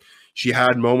disappeared. Like, she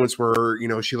had moments where, you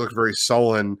know, she looked very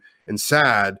sullen and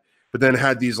sad, but then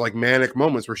had these like manic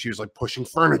moments where she was like pushing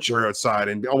furniture outside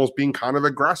and almost being kind of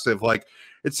aggressive. Like,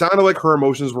 it sounded like her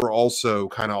emotions were also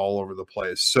kind of all over the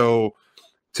place. So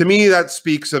to me, that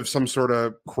speaks of some sort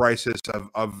of crisis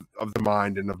of the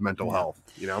mind and of mental health,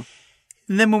 you know?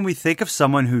 And then when we think of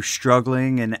someone who's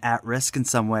struggling and at risk in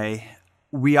some way,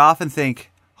 we often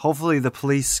think, hopefully the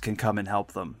police can come and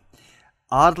help them.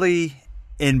 Oddly,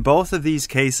 in both of these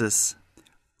cases,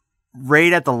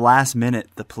 right at the last minute,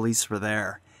 the police were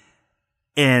there,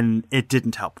 and it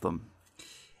didn't help them.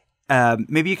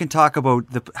 Maybe you can talk about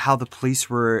how the police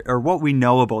were, or what we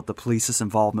know about the police's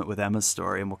involvement with Emma's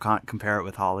story, and we'll compare it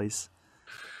with Holly's.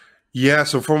 Yeah,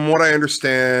 so from what I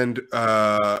understand,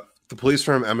 the police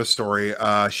from Emma's story,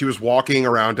 she was walking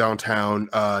around downtown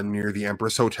near the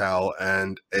Empress Hotel,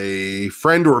 and a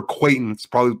friend or acquaintance,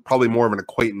 probably more of an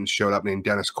acquaintance, showed up named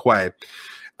Dennis Quay.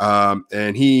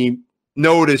 And he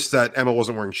noticed that Emma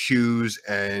wasn't wearing shoes,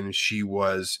 and she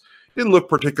didn't look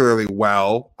particularly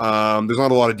well. There's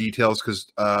not a lot of details because,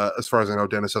 as far as I know,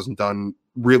 Dennis hasn't done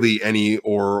really any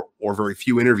or very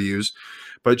few interviews.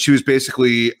 But she was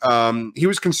basically, he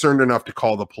was concerned enough to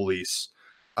call the police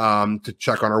to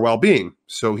check on her well-being.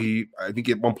 So I think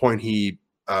at one point he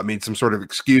made some sort of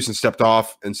excuse and stepped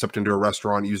off and stepped into a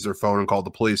restaurant, used their phone, and called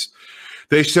the police.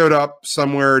 They showed up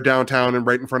somewhere downtown and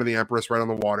right in front of the Empress, right on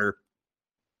the water.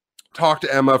 Talked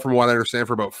to Emma, from what I understand,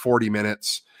 for about 40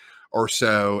 minutes or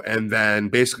so, and then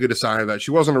basically decided that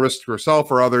she wasn't a risk to herself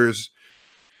or others,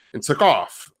 and took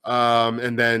off.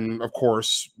 And then, of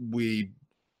course, there's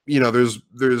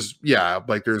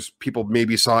people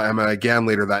maybe saw Emma again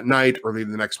later that night or later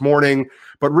the next morning,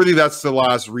 but really that's the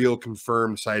last real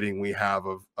confirmed sighting we have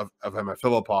of Emma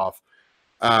Filipov.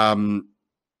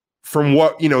 From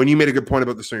what, you know, and you made a good point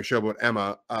about this on your show about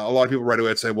Emma, a lot of people right away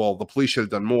would say, well, the police should have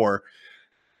done more.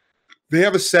 They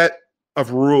have a set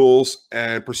of rules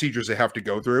and procedures they have to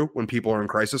go through when people are in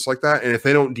crisis like that. And if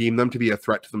they don't deem them to be a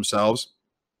threat to themselves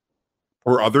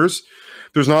or others,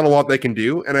 there's not a lot they can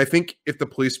do. And I think if the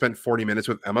police spent 40 minutes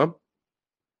with Emma,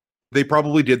 They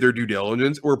probably did their due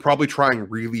diligence. We're probably trying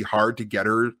really hard to get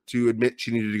her to admit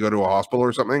she needed to go to a hospital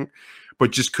or something,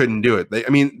 but just couldn't do it.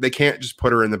 They can't just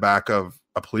put her in the back of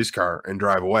a police car and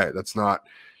drive away. That's not,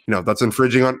 that's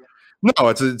infringing on. No,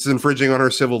 it's infringing on her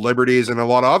civil liberties and a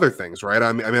lot of other things, right?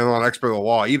 I'm not an expert in the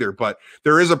law either, but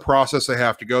there is a process they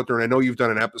have to go through, and I know you've done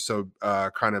an episode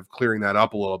kind of clearing that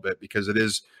up a little bit because it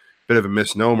is a bit of a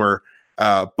misnomer.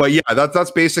 But yeah, that's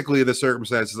basically the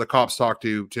circumstances. The cops talked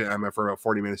to Emma for about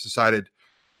 40 minutes, decided,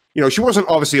 she wasn't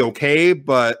obviously okay,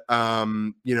 but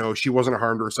she wasn't a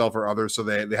harm to herself or others, so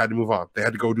they had to move on. They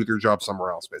had to go do their job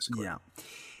somewhere else, basically. Yeah.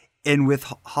 And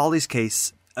with Holly's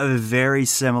case, a very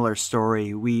similar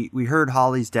story. We heard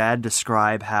Holly's dad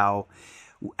describe how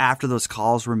after those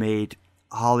calls were made,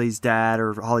 Holly's dad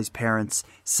or Holly's parents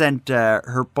sent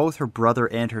both her brother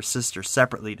and her sister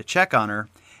separately to check on her.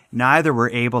 Neither were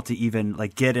able to even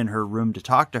get in her room to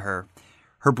talk to her.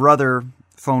 Her brother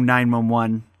phoned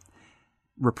 911,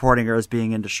 reporting her as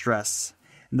being in distress.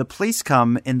 And the police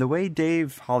come, and the way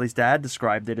Dave, Holly's dad,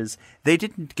 described it is they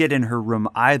didn't get in her room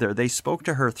either. They spoke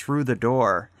to her through the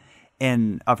door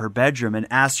of her bedroom and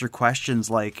asked her questions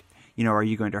like, are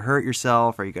you going to hurt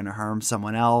yourself? Are you going to harm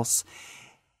someone else?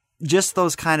 Just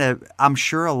those kind of, I'm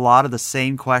sure a lot of the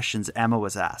same questions Emma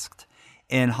was asked.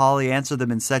 And Holly answered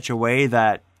them in such a way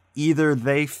that either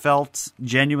they felt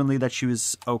genuinely that she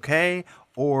was okay,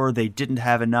 or they didn't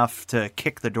have enough to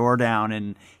kick the door down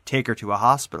and take her to a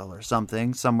hospital or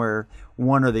something, somewhere,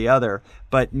 one or the other.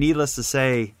 But needless to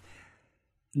say,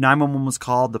 911 was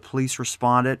called, the police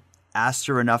responded, asked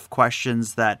her enough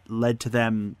questions that led to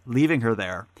them leaving her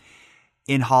there.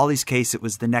 In Holly's case, it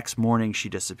was the next morning she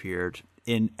disappeared.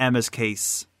 In Emma's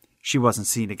case, she wasn't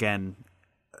seen again,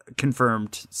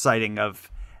 confirmed sighting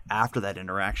of after that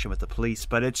interaction with the police.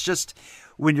 But it's just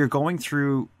when you're going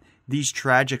through these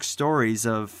tragic stories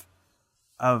of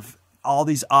all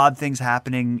these odd things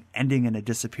happening, ending in a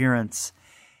disappearance.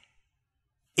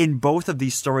 In both of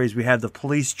these stories, we have the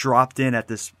police dropped in at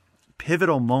this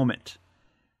pivotal moment,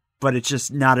 but it's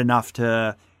just not enough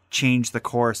to change the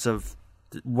course of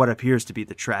what appears to be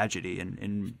the tragedy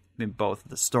in both of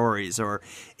the stories, or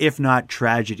if not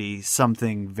tragedy,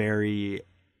 something very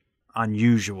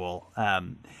unusual.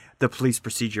 The police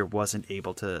procedure wasn't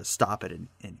able to stop it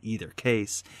in either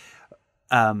case,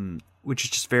 which is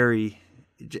just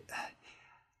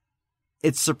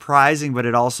it's surprising, but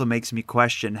it also makes me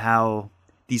question how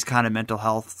these kind of mental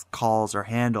health calls are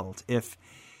handled. If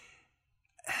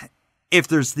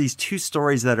there's these two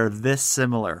stories that are this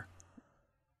similar,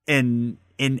 in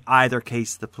either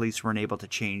case, the police weren't able to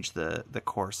change the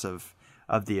course of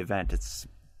the event. It's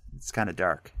kind of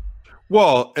dark.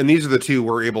 Well, and these are the two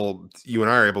you and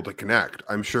I are able to connect.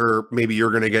 I'm sure maybe you're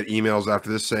going to get emails after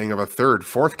this saying of a third,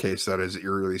 fourth case that is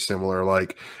eerily similar.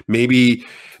 Like maybe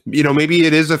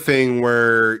it is a thing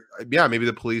where, maybe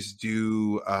the police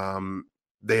do,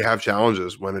 they have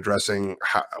challenges when addressing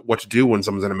what to do when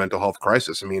someone's in a mental health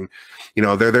crisis. I mean,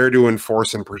 they're there to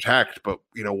enforce and protect, but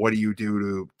what do you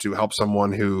do to help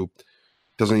someone who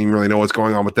doesn't even really know what's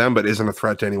going on with them, but isn't a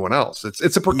threat to anyone else?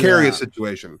 It's a precarious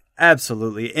situation.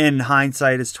 Absolutely. In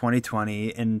hindsight, is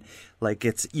 2020, and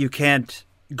you can't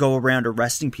go around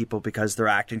arresting people because they're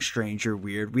acting strange or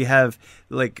weird. We have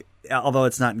although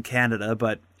it's not in Canada,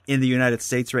 but in the United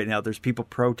States right now, there's people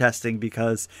protesting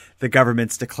because the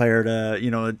government's declared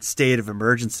a state of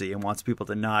emergency and wants people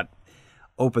to not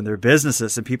open their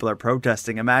businesses, and people are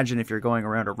protesting. Imagine if you're going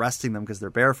around arresting them because they're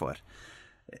barefoot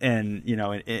and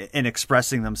and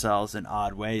expressing themselves in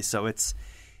odd ways. So it's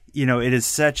it is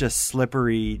such a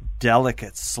slippery,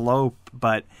 delicate slope,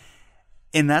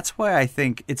 and that's why I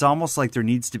think it's almost like there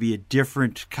needs to be a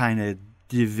different kind of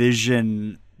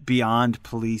division beyond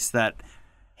police that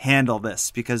handle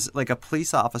this, because a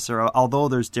police officer, although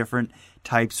there's different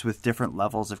types with different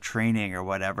levels of training or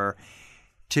whatever,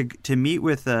 to meet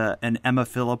with an Emma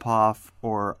Filipoff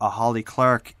or a Holly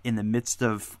Clark in the midst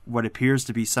of what appears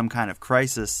to be some kind of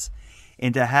crisis,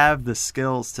 and to have the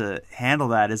skills to handle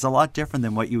that is a lot different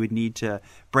than what you would need to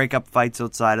break up fights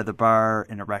outside of the bar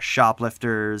and arrest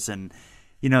shoplifters. And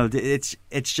it's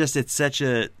such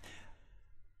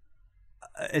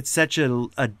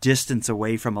a distance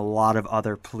away from a lot of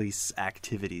other police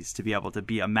activities to be able to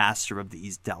be a master of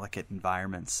these delicate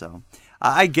environments. So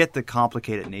I get the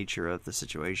complicated nature of the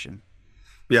situation.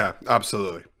 Yeah,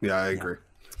 absolutely. Yeah, I agree.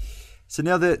 So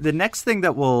now the next thing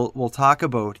that we'll talk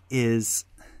about is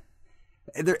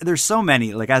there's so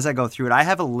many, as I go through it, I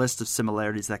have a list of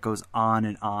similarities that goes on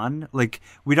and on.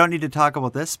 We don't need to talk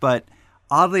about this, but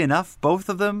oddly enough, both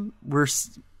of them were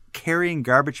carrying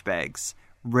garbage bags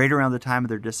right around the time of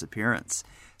their disappearance.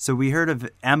 So we heard of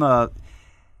Emma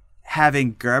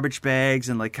having garbage bags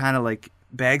and like kind of like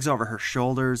bags over her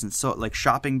shoulders and so like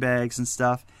shopping bags and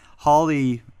stuff.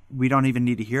 Holly, we don't even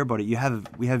need to hear about it.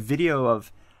 We have video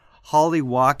of Holly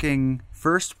walking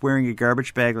first wearing a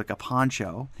garbage bag like a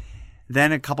poncho,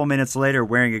 then a couple minutes later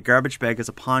wearing a garbage bag as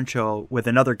a poncho with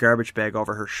another garbage bag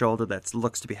over her shoulder that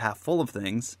looks to be half full of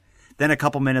things. Then a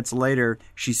couple minutes later,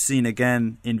 she's seen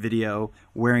again in video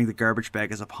wearing the garbage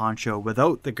bag as a poncho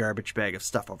without the garbage bag of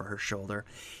stuff over her shoulder.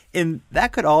 And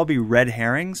that could all be red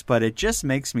herrings, but it just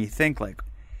makes me think like,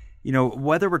 you know,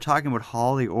 whether we're talking about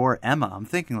Holly or Emma, I'm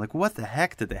thinking like, what the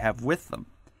heck did they have with them?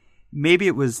 Maybe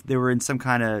it was they were in some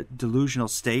kind of delusional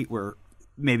state where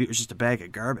maybe it was just a bag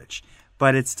of garbage.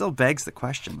 But it still begs the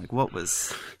question, like, what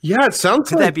was? Yeah, it sounds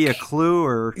could like that be a clue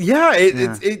or? Yeah,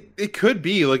 it could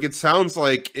be. Like, it sounds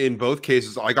like in both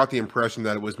cases, I got the impression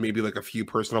that it was maybe like a few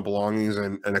personal belongings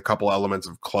and a couple elements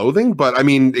of clothing. But I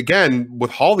mean, again, with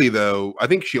Holly though, I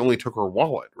think she only took her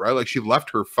wallet, right? Like she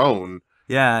left her phone.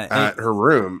 Yeah, at her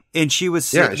room, and she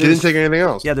was. Yeah, she didn't take anything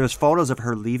else. Yeah, there was photos of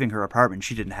her leaving her apartment.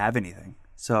 She didn't have anything.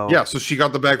 So yeah, so she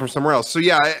got the bag from somewhere else. So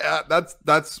yeah,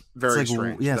 that's very like,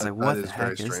 strange. Yeah, it's like what the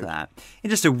heck is that?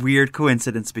 And just a weird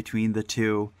coincidence between the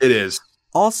two. It is.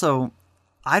 Also,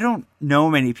 I don't know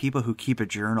many people who keep a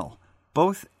journal.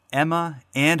 Both Emma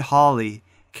and Holly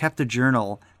kept a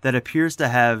journal that appears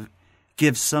to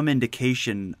give some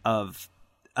indication of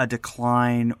a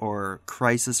decline or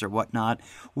crisis or whatnot.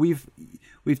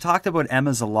 We've talked about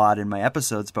Emma's a lot in my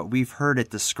episodes, but we've heard it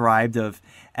described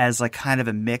as like kind of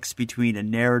a mix between a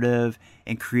narrative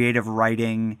and creative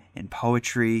writing and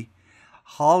poetry.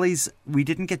 Holly's, we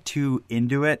didn't get too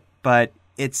into it, but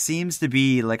it seems to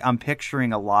be like I'm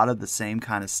picturing a lot of the same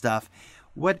kind of stuff.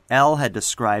 What Elle had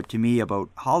described to me about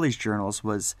Holly's journals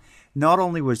was not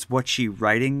only was what she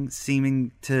writing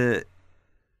seeming to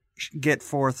get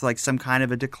forth like some kind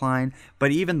of a decline, but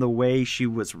even the way she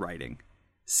was writing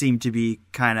seemed to be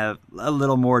kind of a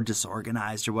little more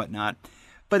disorganized or whatnot.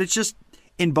 But it's just,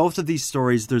 in both of these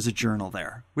stories, there's a journal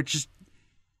there, which is,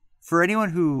 for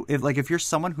anyone who, if you're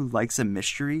someone who likes a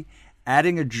mystery,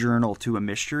 adding a journal to a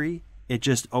mystery, it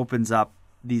just opens up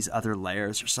these other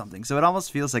layers or something. So it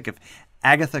almost feels like if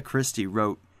Agatha Christie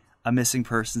wrote a missing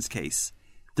persons case,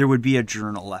 there would be a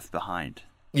journal left behind.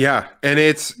 Yeah, and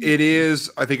it is,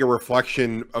 I think, a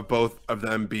reflection of both of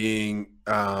them being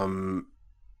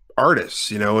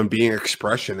artists, you know, and being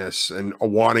expressionists and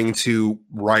wanting to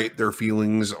write their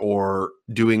feelings or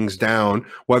doings down,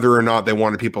 whether or not they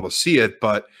wanted people to see it.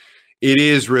 But it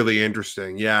is really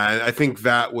interesting. Yeah, I think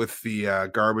that with the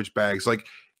garbage bags, like,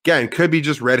 again, could be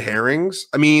just red herrings.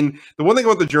 I mean, the one thing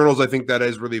about the journals I think that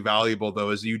is really valuable, though,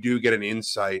 is you do get an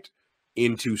insight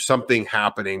into something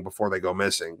happening before they go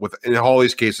missing. In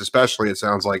Holly's case especially, it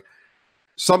sounds like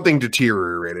something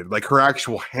deteriorated, like her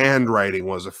actual handwriting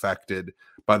was affected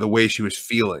by the way she was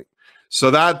feeling.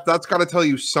 So that's got to tell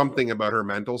you something about her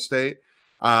mental state.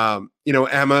 You know,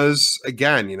 Emma's,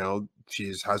 again, you know,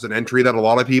 she has an entry that a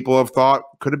lot of people have thought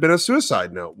could have been a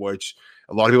suicide note, which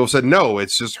a lot of people said no,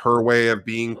 it's just her way of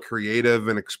being creative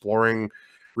and exploring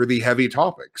really heavy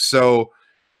topics. So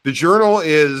the journal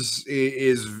is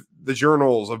the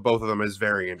journals of both of them is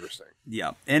very interesting.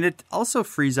 Yeah. And it also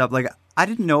frees up, like, I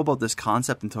didn't know about this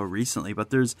concept until recently, but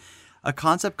there's a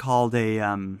concept called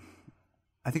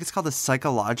I think it's called a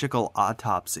psychological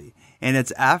autopsy. And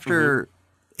it's after,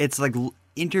 it's like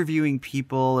interviewing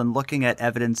people and looking at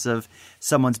evidence of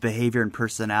someone's behavior and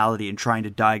personality and trying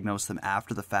to diagnose them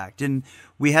after the fact. And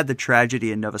we had the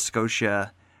tragedy in Nova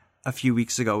Scotia a few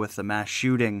weeks ago with the mass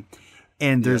shooting.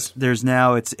 And there's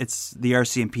now, it's the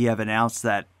RCMP have announced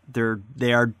that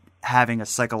they are having a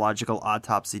psychological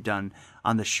autopsy done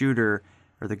on the shooter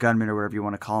or the gunman or whatever you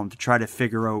want to call him to try to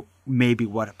figure out maybe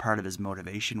what a part of his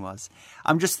motivation was.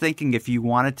 I'm just thinking if you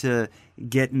wanted to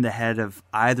get in the head of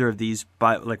either of these,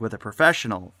 but like with a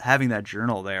professional, having that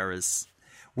journal there is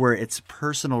where it's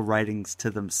personal writings to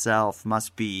themselves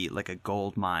must be like a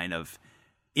gold mine of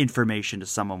information to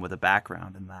someone with a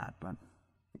background in that. But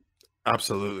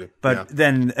absolutely. But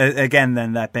then again,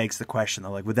 then that begs the question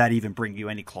though, like, would that even bring you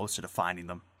any closer to finding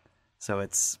them? So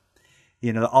it's,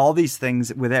 you know, all these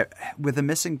things with a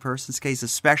missing persons case,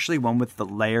 especially one with the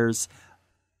layers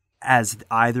as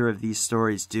either of these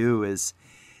stories do, is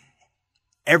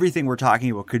everything we're talking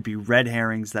about could be red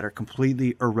herrings that are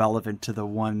completely irrelevant to the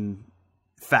one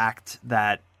fact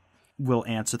that will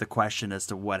answer the question as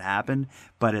to what happened.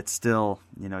 But it's still,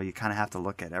 you know, you kind of have to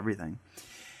look at everything.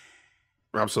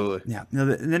 Absolutely. Yeah. Now,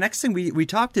 the next thing we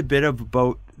talked a bit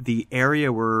about the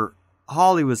area where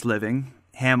Holly was living,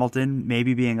 Hamilton,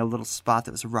 maybe being a little spot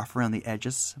that was rough around the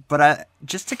edges. But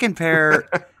just to compare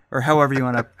or however you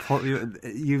want to pull.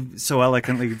 You so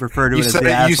eloquently refer to You it as said the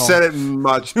it, you asshole. said it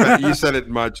much. You said it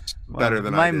much better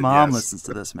than my I did. mom yes. listens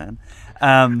to this, man.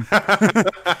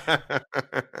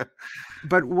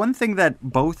 But one thing that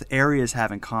both areas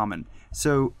have in common.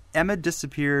 So Emma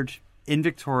disappeared in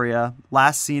Victoria,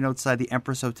 last seen outside the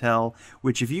Empress Hotel,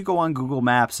 which if you go on Google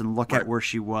Maps and look at where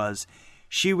she was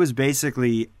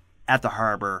basically at the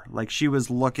harbor. Like she was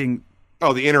looking.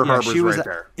 Oh, the inner harbor's she was right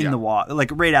there. in the water,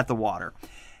 like right at the water.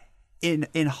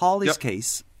 In Holly's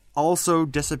case, also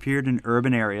disappeared in an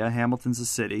urban area. Hamilton's a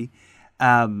city.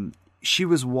 She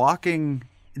was walking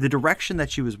the direction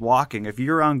that she was walking. If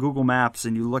you're on Google Maps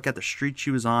and you look at the street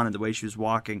she was on and the way she was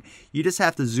walking, you just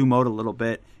have to zoom out a little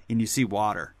bit and you see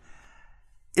water.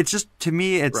 It's just, to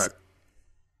me, it's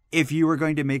if you were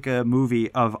going to make a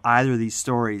movie of either of these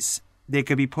stories, they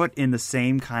could be put in the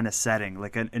same kind of setting,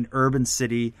 like an urban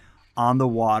city on the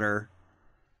water,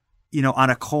 you know, on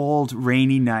a cold,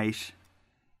 rainy night.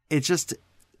 It's just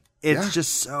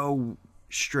so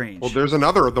strange. Well, there's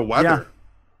another, the weather. Yeah.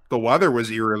 The weather was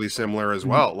eerily similar as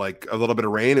well. Like a little bit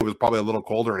of rain. It was probably a little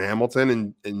colder in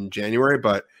Hamilton in January,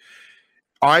 but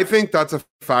I think that's a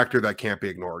factor that can't be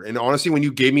ignored. And honestly, when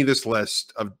you gave me this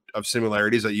list of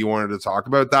similarities that you wanted to talk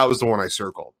about, that was the one I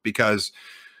circled, because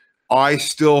I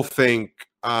still think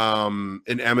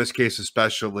in Emma's case,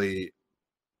 especially,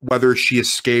 whether she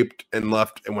escaped and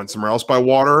left and went somewhere else by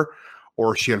water,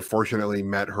 or she unfortunately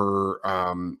met her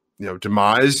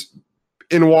demise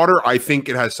in water, I think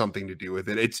it has something to do with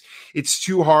it. It's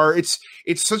too hard. It's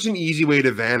such an easy way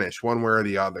to vanish one way or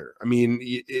the other. I mean,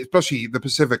 especially the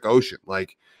Pacific Ocean.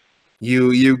 Like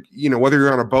you know, whether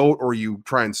you're on a boat or you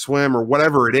try and swim or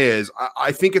whatever it is,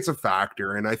 I think it's a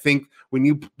factor. And I think when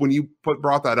you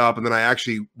brought that up, and then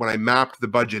when I mapped the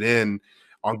budget in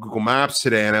on Google Maps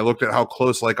today, and I looked at how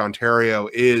close Lake Ontario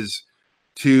is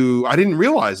to, I didn't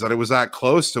realize that it was that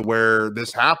close to where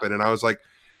this happened. And I was like,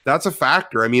 that's a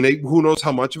factor. I mean, who knows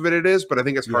how much of it is, but I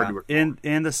think it's hard to ignore.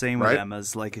 And the same with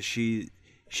Emma's. Like she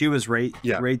was right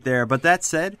there. But that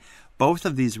said, both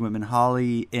of these women,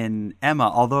 Holly and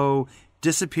Emma, although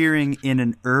disappearing in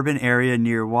an urban area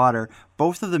near water,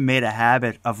 both of them made a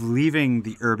habit of leaving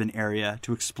the urban area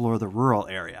to explore the rural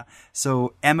area.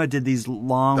 So Emma did these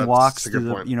long walks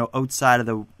through outside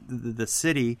of the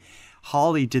city.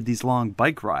 Holly did these long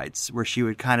bike rides where she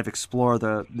would kind of explore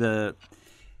the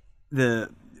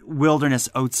wilderness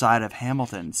outside of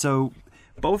Hamilton. So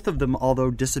both of them, although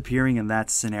disappearing in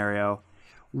that scenario,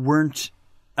 weren't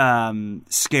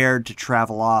scared to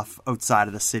travel off outside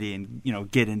of the city and, you know,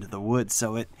 get into the woods.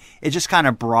 So it just kind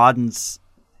of broadens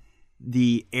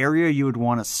the area you would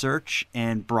want to search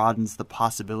and broadens the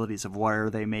possibilities of where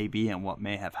they may be and what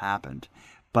may have happened.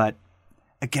 But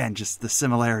again, just the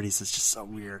similarities is just so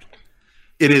weird.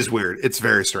 It is weird. It's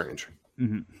very strange.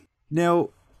 Mm-hmm. Now,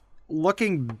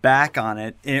 looking back on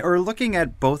it, or looking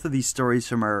at both of these stories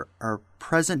from our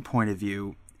present point of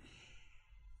view,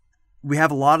 we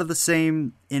have a lot of the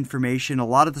same information, a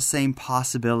lot of the same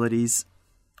possibilities.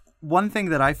 One thing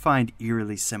that I find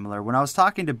eerily similar, when I was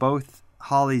talking to both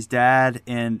Holly's dad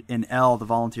and Elle, the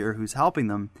volunteer who's helping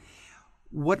them,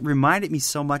 what reminded me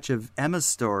so much of Emma's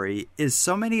story is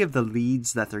so many of the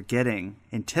leads that they're getting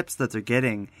and tips that they're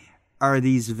getting are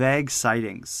these vague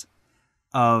sightings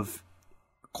of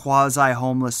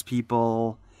quasi-homeless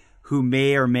people who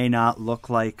may or may not look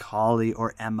like Holly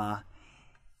or Emma,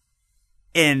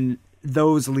 and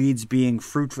those leads being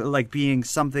fruitful, like being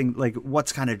something like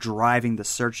what's kind of driving the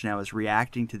search now is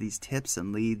reacting to these tips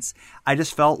and leads. I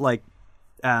just felt like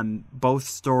both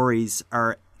stories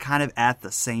are kind of at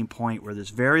the same point where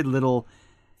there's very little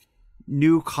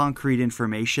new concrete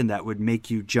information that would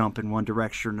make you jump in one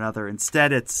direction or another.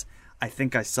 Instead, it's, I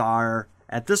think I saw her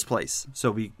at this place, so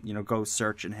we, go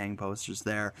search and hang posters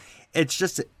there. It's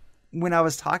just, when I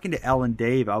was talking to Elle and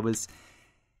Dave, I was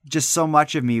just, so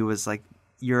much of me was like,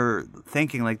 you're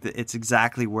thinking like it's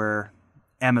exactly where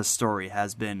Emma's story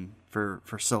has been for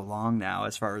so long now,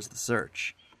 as far as the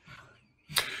search.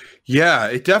 Yeah,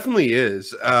 it definitely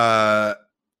is.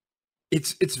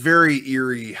 It's very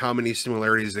eerie how many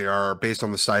similarities they are based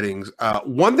on the sightings.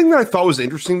 One thing that I thought was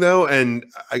interesting, though, and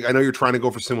I know you're trying to go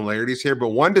for similarities here, but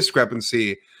one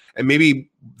discrepancy, and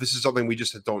maybe this is something we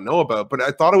just don't know about, but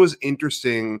I thought it was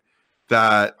interesting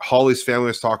that Holly's family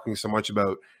was talking so much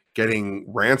about getting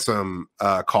ransom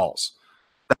calls.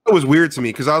 That was weird to me,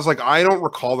 because I was like, I don't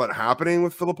recall that happening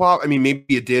with Philippop. I mean,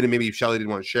 maybe it did, and maybe Shelley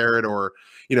didn't want to share it, or,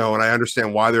 and I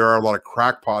understand why there are a lot of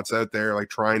crackpots out there, like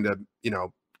trying to,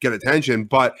 get attention,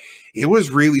 but it was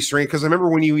really strange, because I remember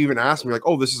when you even asked me, like,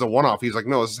 oh, this is a one-off. He's like,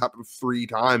 no, this has happened 3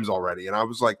 times already. And I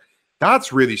was like,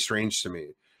 that's really strange to me.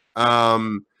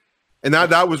 And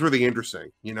that was really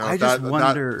interesting. You know, I just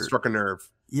wonder, that struck a nerve.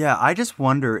 Yeah, I just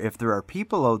wonder if there are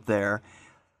people out there,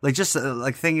 like just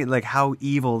like thinking like how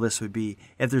evil this would be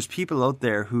if there's people out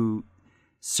there who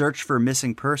search for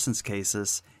missing persons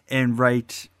cases and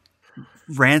write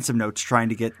ransom notes trying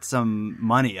to get some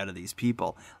money out of these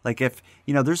people. Like if,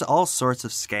 you know, there's all sorts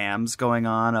of scams going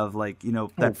on of like, you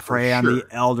know, that prey on the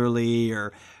elderly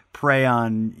or prey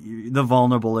on the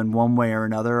vulnerable in one way or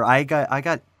another. I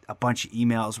got a bunch of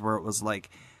emails where it was like,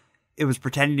 it was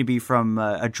pretending to be from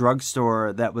a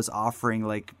drugstore that was offering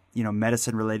like, you know,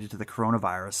 medicine related to the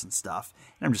coronavirus and stuff.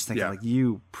 And I'm just thinking like,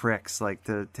 you pricks, like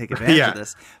to take advantage of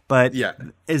this. But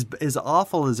as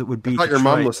awful as it would be, I thought your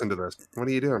mom listened to this. What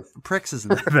are you doing? Pricks isn't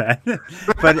that bad.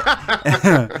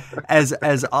 But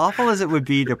as awful as it would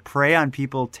be to prey on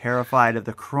people terrified of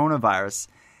the coronavirus,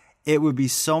 it would be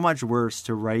so much worse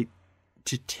to write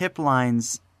to tip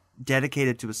lines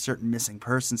dedicated to a certain missing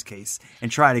persons case and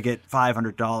try to get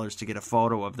 $500 to get a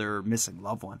photo of their missing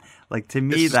loved one. Like to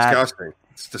me, it's disgusting.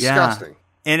 It's disgusting.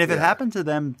 Yeah. And if it happened to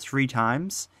them 3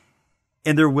 times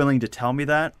and they're willing to tell me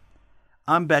that,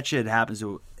 I'm bet you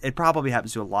it probably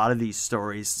happens to a lot of these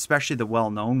stories, especially the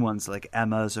well-known ones like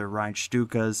Emma's or Ryan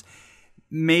Stuka's.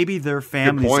 Maybe their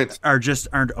families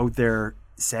aren't out there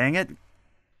saying it.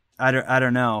 I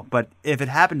don't know. But if it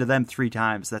happened to them 3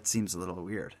 times, that seems a little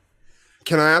weird.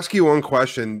 Can I ask you one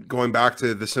question going back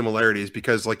to the similarities?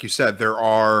 Because like you said, there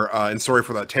are, and sorry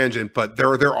for that tangent, but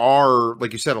there are,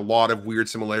 like you said, a lot of weird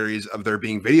similarities of there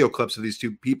being video clips of these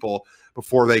 2 people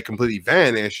before they completely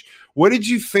vanish. What did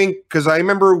you think? Because I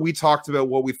remember we talked about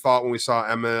what we thought when we saw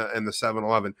Emma and the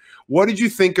 7-Eleven. What did you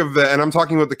think of and I'm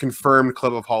talking about the confirmed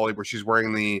clip of Holly where she's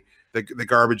wearing the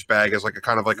garbage bag as like a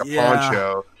kind of like a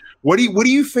poncho. What do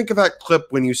you think of that clip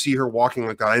when you see her walking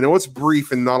like that? I know it's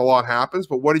brief and not a lot happens,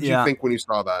 but what did you think when you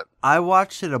saw that? I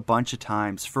watched it a bunch of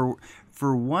times. For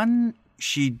one,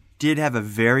 she did have a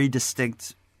very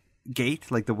distinct gait,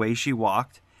 like the way she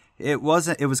walked. It was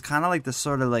kind of like the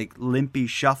sort of like limpy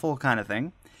shuffle kind of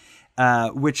thing,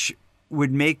 which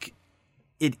would make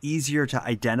it easier to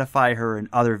identify her in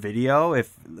other video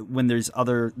when there's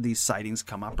these sightings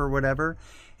come up or whatever.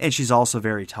 And she's also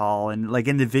very tall. And like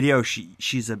in the video,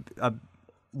 she's a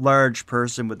large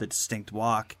person with a distinct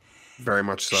walk. Very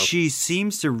much so. She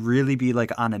seems to really be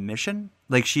like on a mission.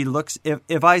 Like she looks,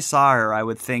 if I saw her, I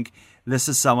would think this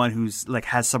is someone who's like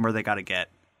has somewhere they got to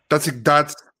get. That's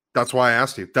why I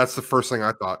asked you. That's the first thing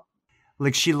I thought.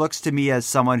 Like she looks to me as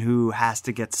someone who has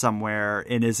to get somewhere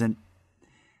and isn't.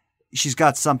 She's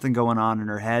got something going on in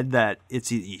her head that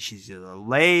she's either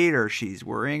late or she's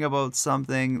worrying about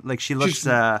something. Like she looks,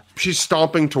 she's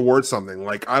stomping towards something.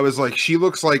 Like I was like, she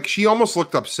looks like she almost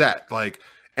looked upset, like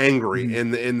angry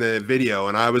in the video.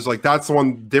 And I was like, that's the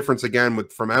one difference again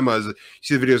from Emma. Is you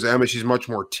see the videos of Emma, she's much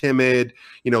more timid,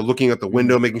 you know, looking at the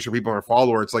window, making sure people aren't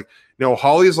following her. It's like, no,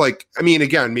 Holly's like, I mean,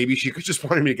 again, maybe she could just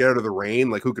wanted me to get out of the rain.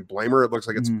 Like who could blame her? It looks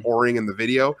like it's pouring in the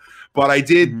video. But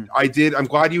I'm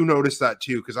glad you noticed that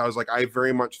too. Because I was like, I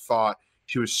very much thought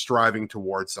she was striving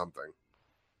towards something.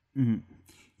 Mm-hmm.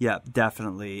 Yeah,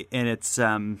 definitely. And it's,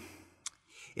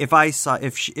 if I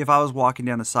was walking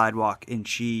down a sidewalk and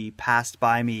she passed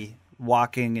by me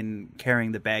walking and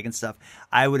carrying the bag and stuff,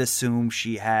 I would assume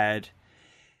she had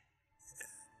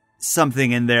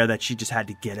something in there that she just had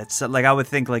to get it. So like I would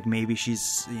think like maybe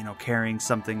she's, you know, carrying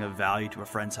something of value to a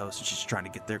friend's house and she's trying to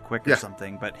get there quick or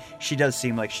something, but she does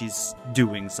seem like she's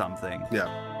doing something. Yeah.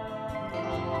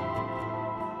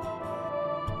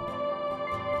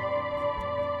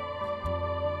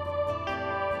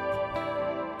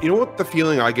 You know what the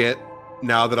feeling I get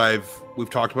now that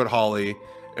we've talked about Holly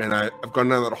and I've gone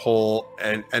down that hole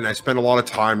and I spent a lot of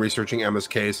time researching Emma's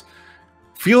case.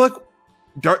 Feel like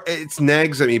it's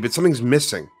nags at me, but something's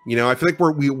missing. You know, I feel like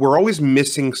we're always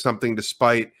missing something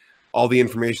despite all the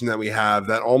information that we have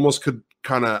that almost could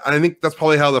kind of, and I think that's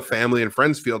probably how the family and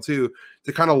friends feel too,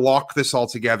 to kind of lock this all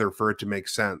together for it to make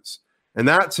sense. And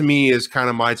that to me is kind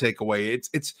of my takeaway.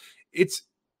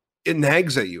 It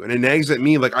nags at you and it nags at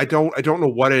me. Like, I don't know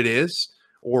what it is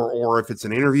or if it's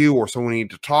an interview or someone we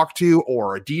need to talk to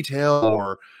or a detail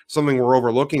or something we're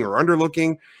overlooking or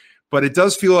underlooking. But it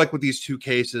does feel like with these 2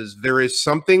 cases, there is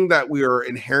something that we are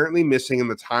inherently missing in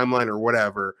the timeline or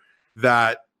whatever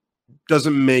that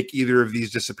doesn't make either of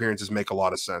these disappearances make a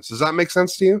lot of sense. Does that make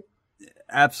sense to you?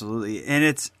 Absolutely.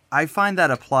 And I find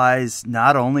that applies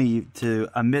not only to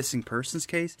a missing persons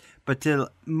case, but to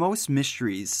most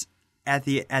mysteries. At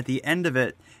the end of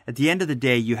it, at the end of the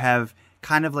day, you have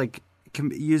kind of like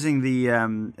using the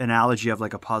analogy of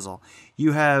like a puzzle.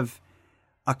 You have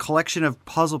a collection of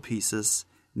puzzle pieces,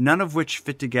 none of which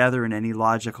fit together in any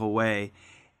logical way.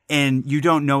 and you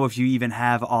don't know if you even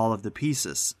have all of the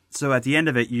pieces. So at the end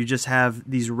of it, you just have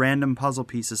these random puzzle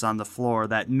pieces on the floor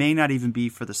that may not even be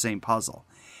for the same puzzle.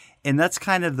 And that's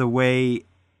kind of the way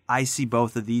I see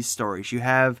both of these stories. You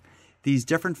have these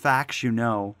different facts,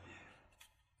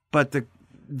 but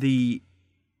the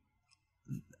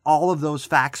all of those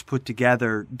facts put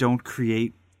together don't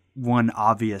create one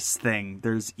obvious thing.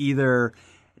 There's either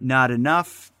not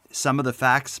enough. Some of the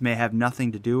facts may have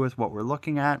nothing to do with what we're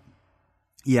looking at.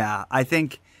 Yeah, I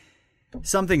think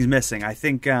something's missing. I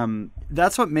think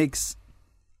that's what makes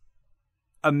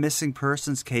a missing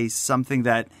persons case something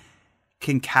that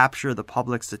can capture the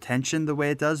public's attention the way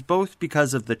it does, both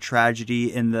because of the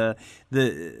tragedy and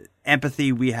the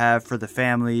empathy we have for the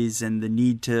families and the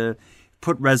need to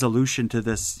put resolution to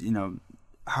this,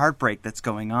 heartbreak that's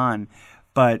going on.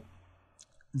 But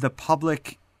the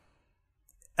public,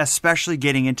 especially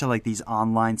getting into like these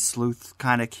online sleuth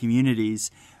kind of communities,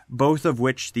 both of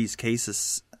which these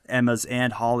cases, Emma's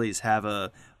and Holly's, have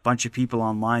a bunch of people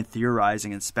online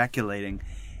theorizing and speculating.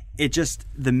 It just,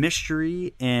 the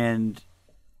mystery and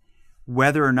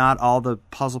whether or not all the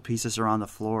puzzle pieces are on the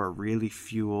floor really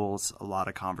fuels a lot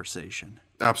of conversation.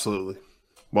 Absolutely.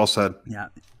 Well said. Yeah.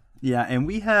 Yeah. And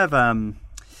we have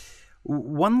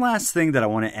one last thing that I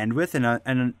want to end with, and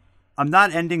I'm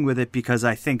not ending with it because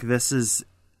I think this is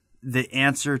the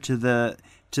answer to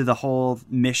the whole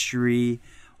mystery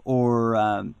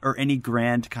or any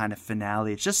grand kind of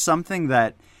finale. It's just something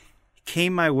that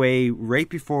came my way right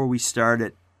before we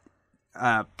started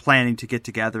planning to get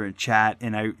together and chat,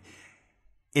 and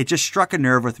it just struck a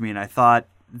nerve with me, and I thought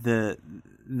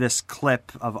this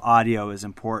clip of audio is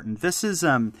important. This is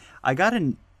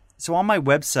so on my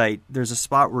website, there's a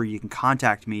spot where you can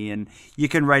contact me, and you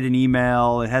can write an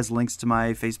email. It has links to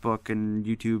my Facebook and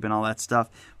YouTube and all that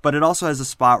stuff, but it also has a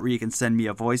spot where you can send me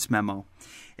a voice memo.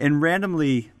 And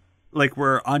randomly, like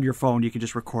where on your phone, you can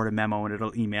just record a memo and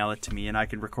it'll email it to me, and I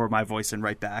can record my voice and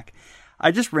write back.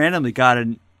 I just randomly got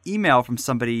an email from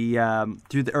somebody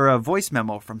or a voice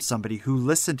memo from somebody who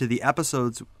listened to the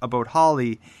episodes about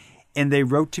Holly, and they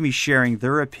wrote to me sharing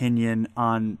their opinion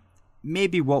on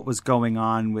maybe what was going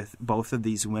on with both of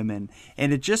these women.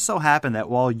 And it just so happened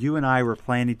that while you and I were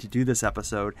planning to do this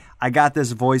episode, I got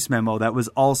this voice memo that was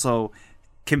also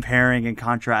comparing and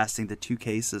contrasting the two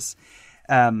cases.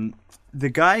 The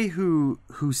guy who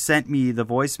sent me the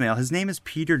voicemail, his name is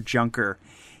Peter Junker,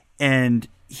 and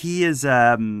he is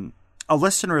a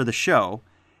listener of the show.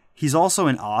 He's also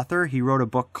an author. He wrote a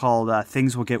book called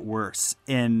Things Will Get Worse.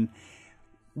 And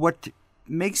what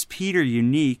makes Peter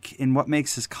unique and what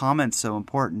makes his comments so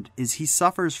important is he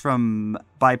suffers from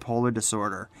bipolar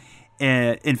disorder.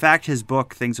 In fact, his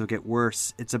book, Things Will Get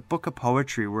Worse, it's a book of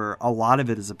poetry where a lot of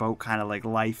it is about kind of like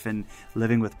life and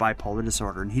living with bipolar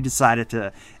disorder. And he decided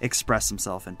to express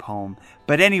himself in poem.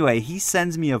 But anyway, he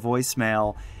sends me a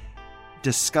voicemail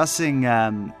discussing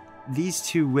these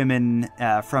two women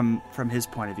from his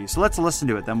point of view. So let's listen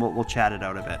to it, then we'll chat it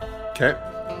out a bit. Okay.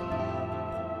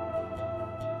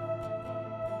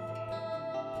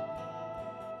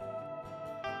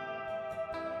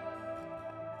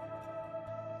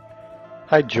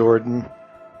 Hi, Jordan.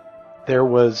 There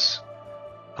was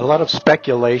a lot of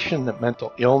speculation that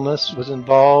mental illness was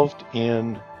involved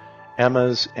in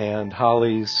Emma's and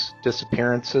Holly's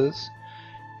disappearances,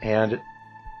 and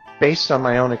based on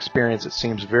my own experience, it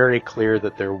seems very clear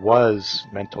that there was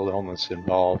mental illness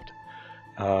involved.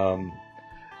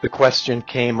 The question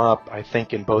came up, I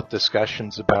think, in both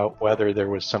discussions about whether there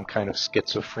was some kind of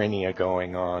schizophrenia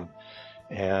going on,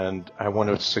 and I want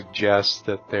to suggest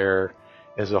that there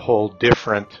is a whole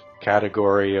different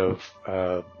category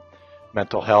of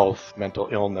mental health, mental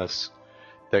illness,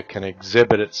 that can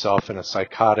exhibit itself in a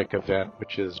psychotic event,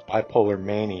 which is bipolar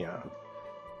mania.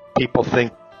 People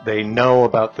think they know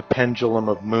about the pendulum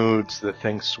of moods, that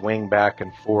things swing back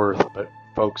and forth, but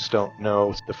folks don't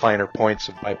know the finer points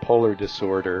of bipolar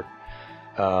disorder.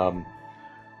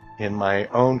 In my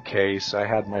own case, I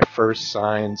had my first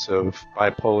signs of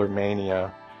bipolar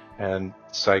mania and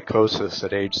psychosis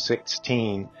at age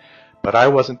 16, but I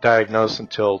wasn't diagnosed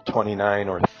until 29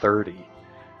 or 30.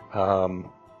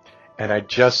 And I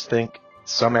just think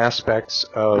some aspects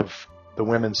of the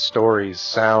women's stories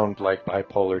sound like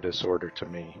bipolar disorder to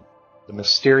me. The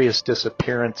mysterious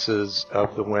disappearances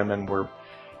of the women were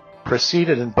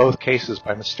preceded in both cases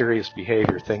by mysterious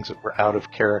behavior, things that were out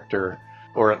of character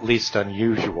or at least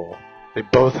unusual. They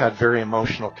both had very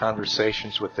emotional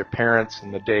conversations with their parents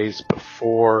in the days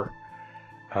before.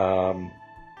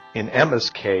 In Emma's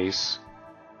case,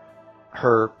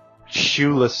 her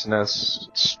shoelessness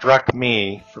struck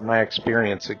me, from my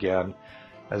experience again,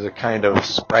 as a kind of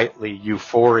sprightly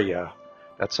euphoria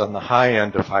That's on the high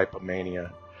end of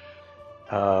hypomania.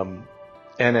 And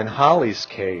in Holly's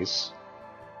case,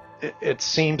 it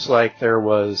seems like there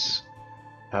was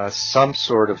some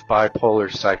sort of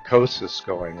bipolar psychosis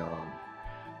going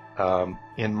on.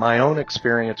 In my own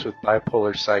experience with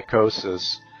bipolar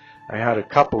psychosis, I had a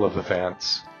couple of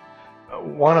events.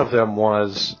 One of them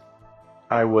was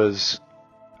I was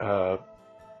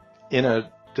in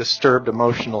a disturbed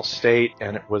emotional state,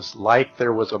 and it was like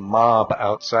there was a mob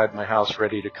outside my house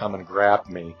ready to come and grab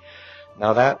me.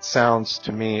 Now that sounds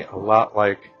to me a lot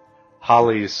like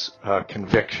Holly's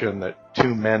conviction that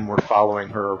two men were following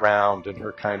her around and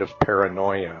her kind of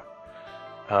paranoia.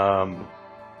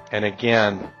 And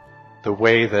again, the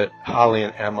way that Holly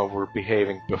and Emma were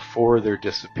behaving before their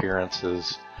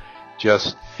disappearances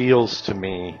just feels to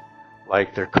me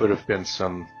like there could have been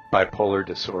some bipolar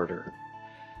disorder.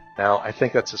 Now, I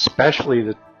think that's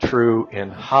especially true in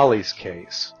Holly's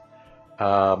case.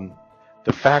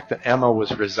 The fact that Emma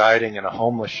was residing in a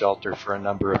homeless shelter for a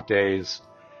number of days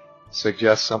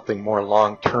suggests something more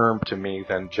long-term to me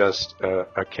than just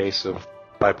a case of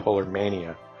bipolar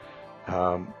mania.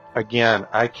 Again,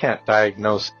 I can't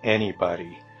diagnose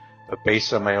anybody, but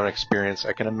based on my own experience,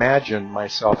 I can imagine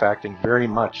myself acting very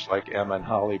much like Emma and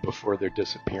Holly before their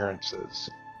disappearances.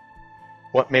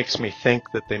 What makes me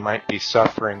think that they might be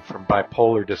suffering from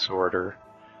bipolar disorder?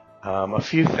 A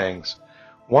few things.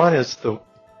 One is the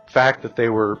fact that they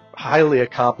were highly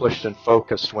accomplished and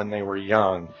focused when they were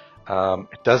young.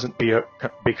 It doesn't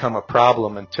become a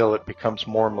problem until it becomes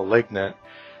more malignant,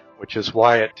 which is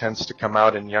why it tends to come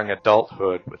out in young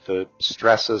adulthood with the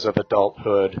stresses of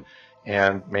adulthood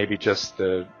and maybe just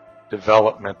the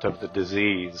development of the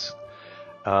disease.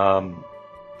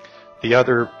 The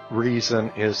other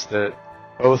reason is that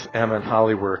both Emma and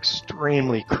Holly were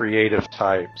extremely creative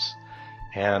types,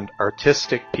 and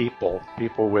artistic people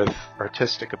with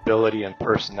artistic ability and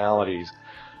personalities,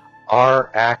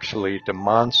 are actually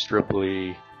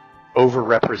demonstrably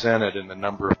overrepresented in the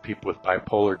number of people with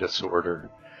bipolar disorder.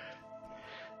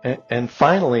 And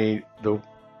finally, the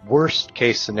worst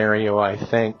case scenario, I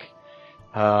think,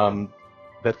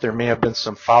 that there may have been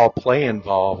some foul play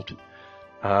involved,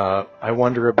 I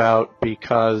wonder about,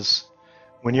 because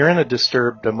when you're in a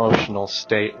disturbed emotional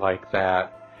state like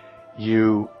that,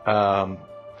 you,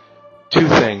 two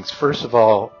things. First of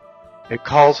all, it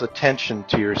calls attention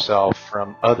to yourself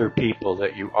from other people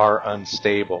that you are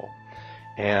unstable.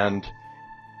 And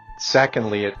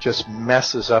secondly, it just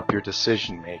messes up your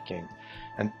decision making.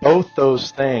 And both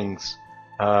those things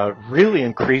really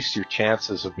increase your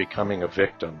chances of becoming a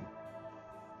victim.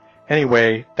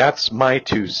 Anyway, that's my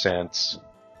 2 cents.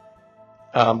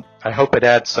 I hope it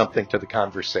adds something to the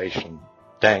conversation.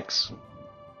 Thanks.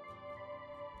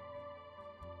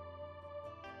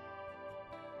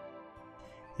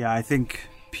 Yeah, I think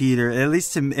Peter, at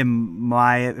least in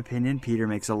my opinion, Peter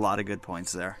makes a lot of good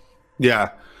points there. Yeah,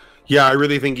 I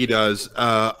really think he does.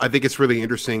 I think it's really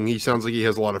interesting. He sounds like he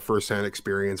has a lot of firsthand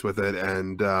experience with it,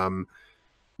 and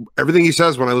everything he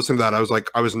says, when I listen to that,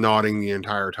 I was nodding the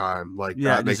entire time. Like,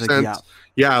 yeah, that makes sense.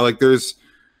 Yeah, like there's,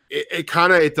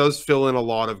 it does fill in a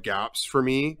lot of gaps for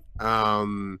me.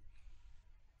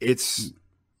 It's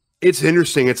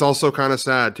interesting. It's also kind of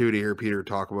sad too to hear Peter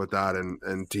talk about that,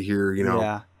 and to hear,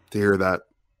 to hear that.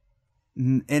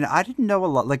 And I didn't know a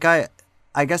lot. Like I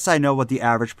guess I know what the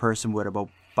average person would about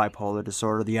bipolar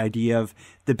disorder. The idea of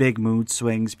the big mood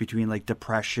swings between like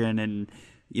depression and,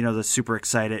 the super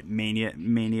excited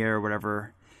mania or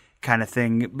whatever kind of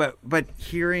thing. But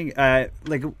hearing,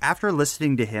 like after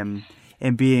listening to him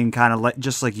and being kind of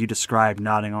just like you described,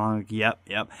 nodding along, like,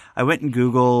 yep. I went and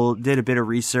Googled, did a bit of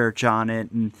research on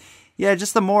it, and yeah,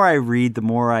 just the more I read, the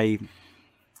more I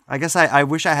guess I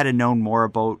wish I had known more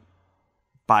about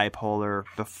bipolar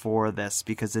before this,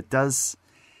 because it does.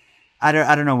 I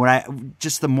don't know,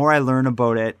 the more I learn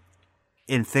about it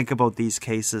and think about these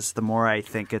cases, the more I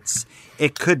think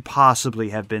it could possibly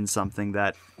have been something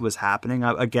that was happening.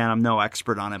 Again, I'm no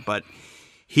expert on it, but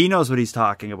he knows what he's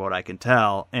talking about, I can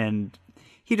tell, and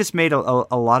he just made a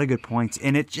lot of good points.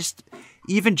 And it just,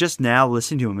 even just now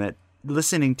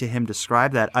listening to him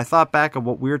describe that, I thought back of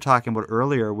what we were talking about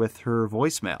earlier with her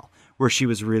voicemail, where she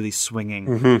was really swinging.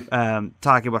 Mm-hmm.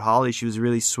 Talking about Holly, she was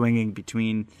really swinging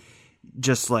between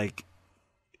just like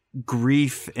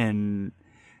grief and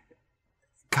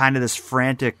kind of this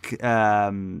frantic,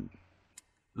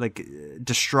 like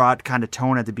distraught kind of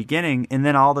tone at the beginning, and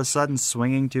then all of a sudden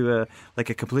swinging to a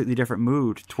completely different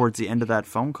mood towards the end of that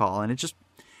phone call. And it just,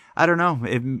 I don't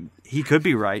know, he could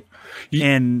be right.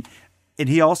 And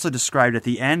he also described at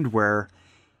the end where,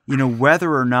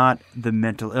 whether or not the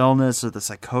mental illness or the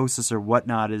psychosis or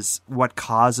whatnot is what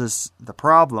causes the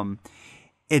problem,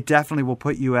 it definitely will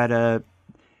put you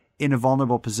in a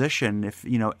vulnerable position if,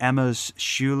 Emma's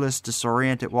shoeless,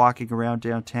 disoriented, walking around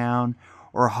downtown,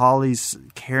 or Holly's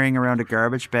carrying around a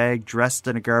garbage bag, dressed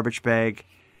in a garbage bag,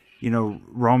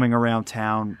 roaming around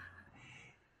town.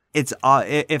 It's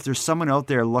if there's someone out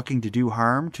there looking to do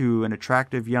harm to an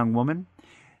attractive young woman,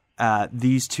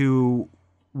 these two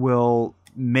will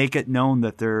make it known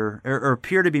that they're, or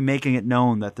appear to be making it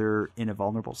known that they're in a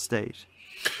vulnerable state.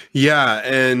 Yeah,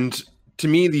 and to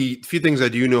me, the few things I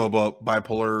do know about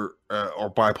bipolar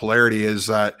or bipolarity is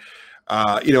that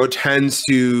it tends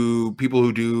to, people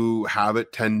who do have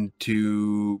it tend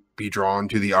to be drawn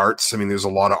to the arts. I mean, there's a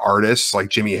lot of artists like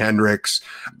Jimi Hendrix.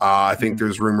 I think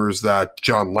there's rumors that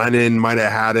John Lennon might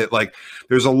have had it. Like,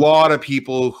 there's a lot of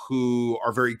people who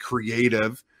are very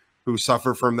creative who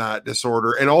suffer from that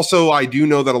disorder. And also, I do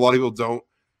know that a lot of people don't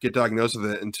get diagnosed with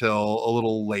it until a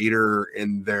little later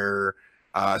in their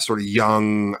sort of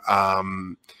young,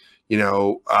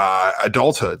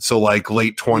 adulthood. So like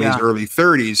late 20s, early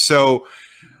 30s. So,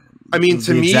 I mean,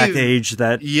 to me, exact age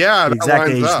that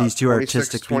these two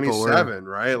artistic people were,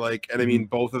 right? Like, and I mean,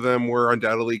 both of them were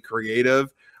undoubtedly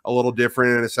creative, a little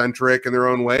different and eccentric in their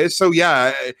own ways. So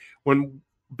yeah, when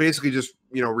basically just,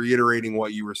 reiterating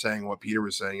what you were saying, what Peter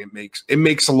was saying, it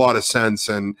makes a lot of sense.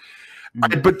 And,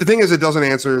 but the thing is, it doesn't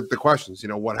answer the questions,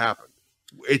 what happened.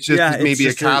 It's just maybe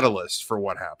a catalyst for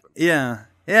what happened. Yeah.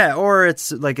 Yeah. Or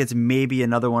it's maybe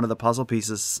another one of the puzzle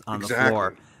pieces on the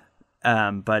floor.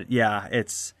 But yeah,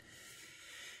 it's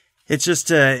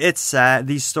just, it's sad.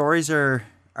 These stories are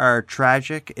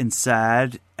tragic and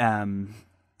sad.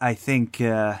 I think,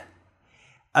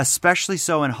 especially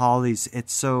so in Holly's,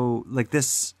 it's so like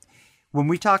this, when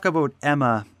we talk about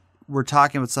Emma, we're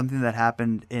talking about something that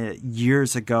happened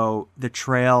years ago. The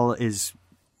trail is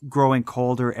growing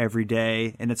colder every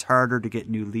day, and it's harder to get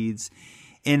new leads.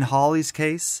 In Holly's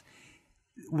case,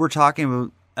 we're talking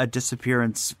about a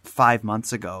disappearance 5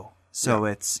 months ago. So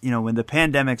it's, when the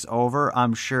pandemic's over,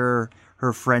 I'm sure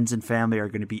her friends and family are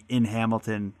going to be in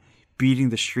Hamilton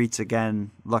beating the streets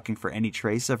again, looking for any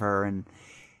trace of her. And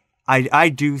I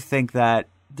do think that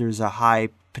there's a high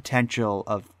potential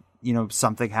of,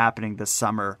 something happening this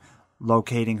summer,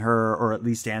 locating her, or at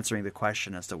least answering the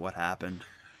question as to what happened.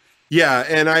 Yeah,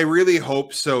 and I really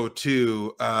hope so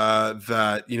too,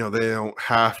 that, they don't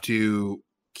have to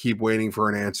keep waiting for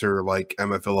an answer like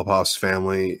Emma Philippoff's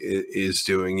family is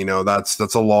doing.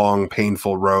 That's a long,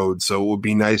 painful road. So it would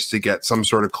be nice to get some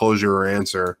sort of closure or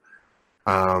answer.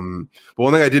 But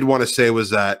one thing I did want to say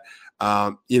was that,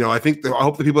 I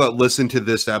hope the people that listen to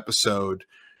this episode,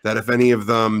 that if any of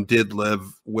them did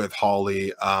live with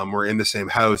Holly, or in the same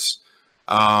house,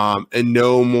 and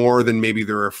know more than maybe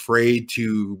they're afraid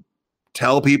to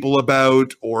tell people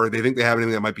about, or they think they have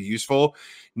anything that might be useful,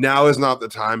 now is not the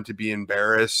time to be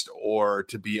embarrassed or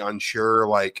to be unsure.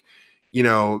 Like,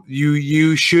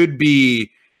 you should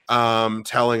be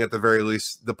telling, at the very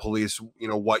least, the police,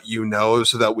 what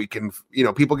so that we can,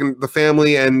 people can, the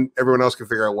family and everyone else can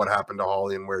figure out what happened to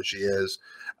Holly and where she is.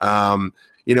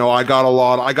 I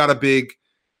got a big,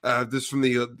 this from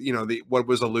the what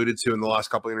was alluded to in the last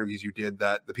couple of interviews you did,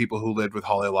 that the people who lived with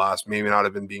Holly last maybe not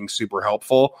have been being super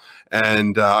helpful.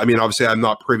 And obviously I'm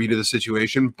not privy to the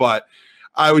situation, but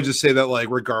I would just say that, like,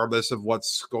 regardless of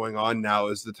what's going on, now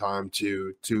is the time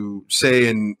to say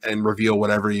and reveal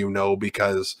whatever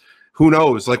because who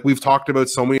knows? Like we've talked about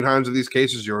so many times in these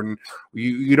cases, Jordan,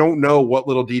 you don't know what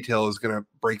little detail is going to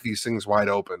break these things wide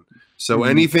open. So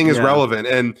anything is relevant.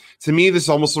 And to me, this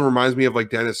almost reminds me of like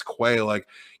Dennis Quaid. Like,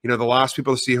 the last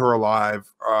people to see her alive,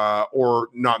 or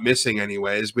not missing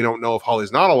anyways, we don't know if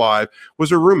Holly's not alive, was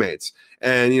her roommates.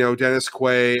 And, Dennis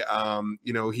Quaid,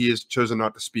 he has chosen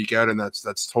not to speak out, and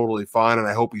that's totally fine. And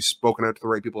I hope he's spoken out to the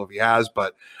right people if he has.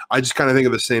 But I just kind of think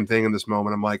of the same thing in this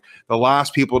moment. I'm like, the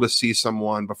last people to see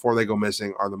someone before they go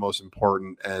missing are the most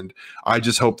important. And I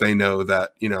just hope they know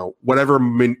that, whatever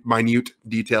minute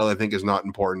detail I think is not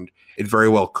important, it very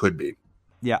well could be.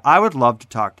 Yeah, I would love to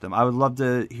talk to them. I would love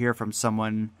to hear from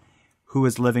someone who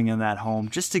is living in that home,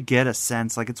 just to get a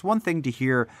sense. Like, it's one thing to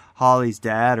hear Holly's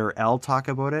dad or Elle talk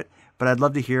about it, but I'd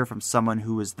love to hear from someone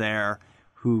who was there,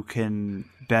 who can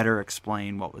better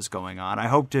explain what was going on. I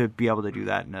hope to be able to do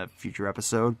that in a future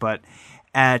episode, but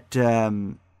I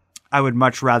would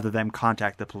much rather them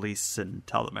contact the police and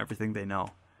tell them everything they know.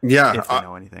 Yeah, if they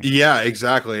know anything. Yeah,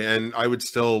 exactly. And I would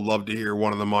still love to hear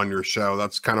one of them on your show.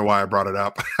 That's kind of why I brought it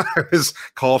up. It was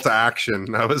call to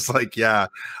action. I was like, yeah,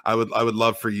 I would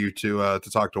love for you to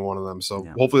talk to one of them. So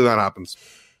hopefully that happens.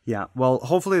 Yeah. Well,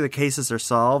 hopefully the cases are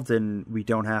solved and we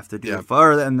don't have to do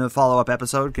and the follow-up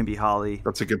episode can be Holly.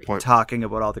 That's a good point. Talking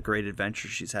about all the great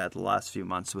adventures she's had the last few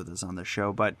months with us on the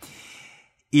show. But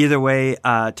Either way,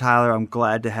 Tyler, I'm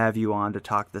glad to have you on to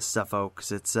talk this stuff out,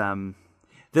 because it's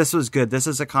this was good. This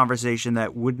is a conversation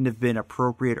that wouldn't have been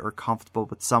appropriate or comfortable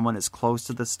with someone as close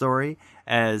to the story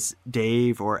as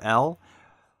Dave or Elle,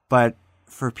 but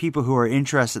for people who are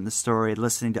interested in the story,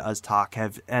 listening to us talk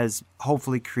has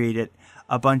hopefully created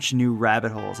a bunch of new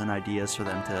rabbit holes and ideas for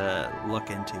them to look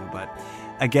into. But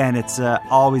again, it's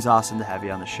always awesome to have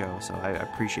you on the show, so I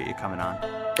appreciate you coming on.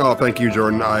 Oh, thank you,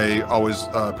 Jordan. I always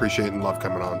appreciate and love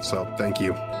coming on, so thank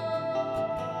you.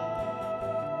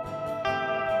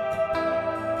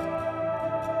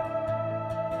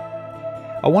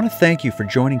 I want to thank you for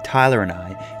joining Tyler and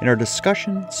I in our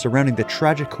discussion surrounding the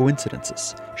tragic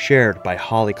coincidences shared by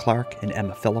Holly Clark and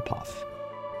Emma Filipov.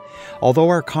 Although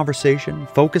our conversation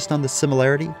focused on the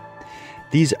similarity,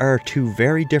 these are two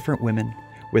very different women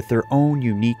with their own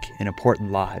unique and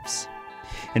important lives.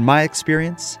 In my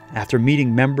experience, after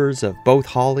meeting members of both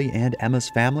Holly and Emma's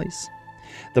families,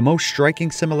 the most striking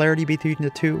similarity between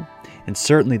the two, and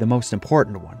certainly the most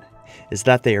important one, is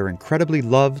that they are incredibly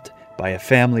loved by a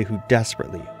family who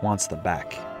desperately wants them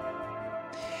back.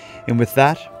 And with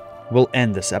that, we'll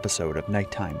end this episode of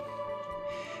Nighttime.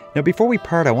 Now, before we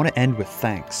part, I want to end with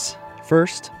thanks.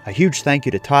 First, a huge thank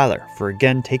you to Tyler for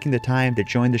again taking the time to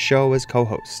join the show as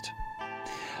co-host.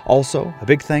 Also, a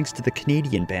big thanks to the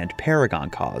Canadian band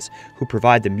Paragon Cause, who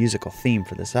provide the musical theme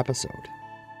for this episode.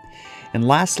 And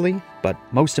lastly, but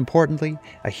most importantly,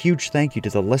 a huge thank you to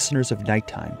the listeners of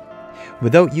Nighttime.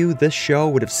 Without you, this show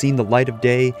would have seen the light of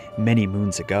day many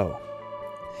moons ago.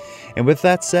 And with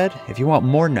that said, if you want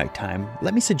more Nighttime,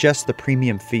 let me suggest the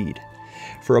premium feed.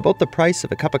 For about the price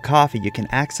of a cup of coffee, you can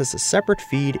access a separate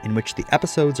feed in which the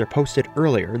episodes are posted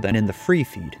earlier than in the free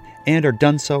feed, and are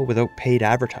done so without paid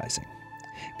advertising.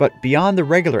 But beyond the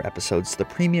regular episodes, the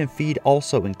premium feed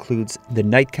also includes the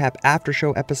Nightcap After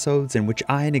Show episodes in which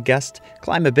I and a guest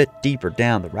climb a bit deeper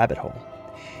down the rabbit hole.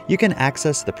 You can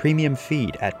access the premium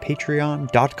feed at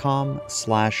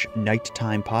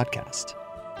patreon.com/nighttimepodcast.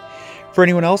 For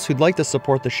anyone else who'd like to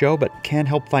support the show but can't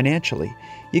help financially,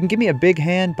 you can give me a big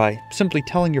hand by simply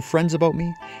telling your friends about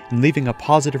me and leaving a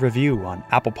positive review on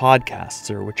Apple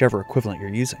Podcasts or whichever equivalent you're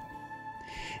using.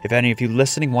 If any of you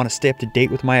listening want to stay up to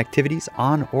date with my activities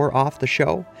on or off the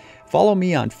show, follow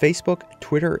me on Facebook,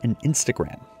 Twitter, and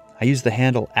Instagram. I use the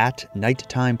handle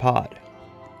 @NighttimePod.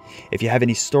 If you have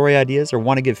any story ideas or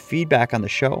want to give feedback on the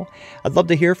show, I'd love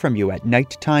to hear from you at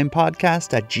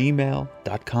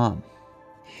nighttimepodcast@gmail.com.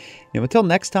 Now, until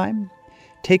next time,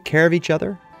 take care of each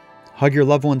other, hug your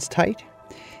loved ones tight,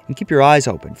 and keep your eyes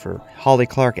open for Holly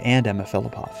Clark and Emma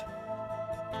Filipov.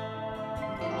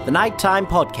 The Nighttime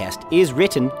Podcast is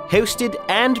written, hosted,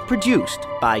 and produced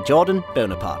by Jordan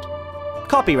Bonaparte.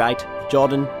 Copyright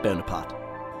Jordan Bonaparte.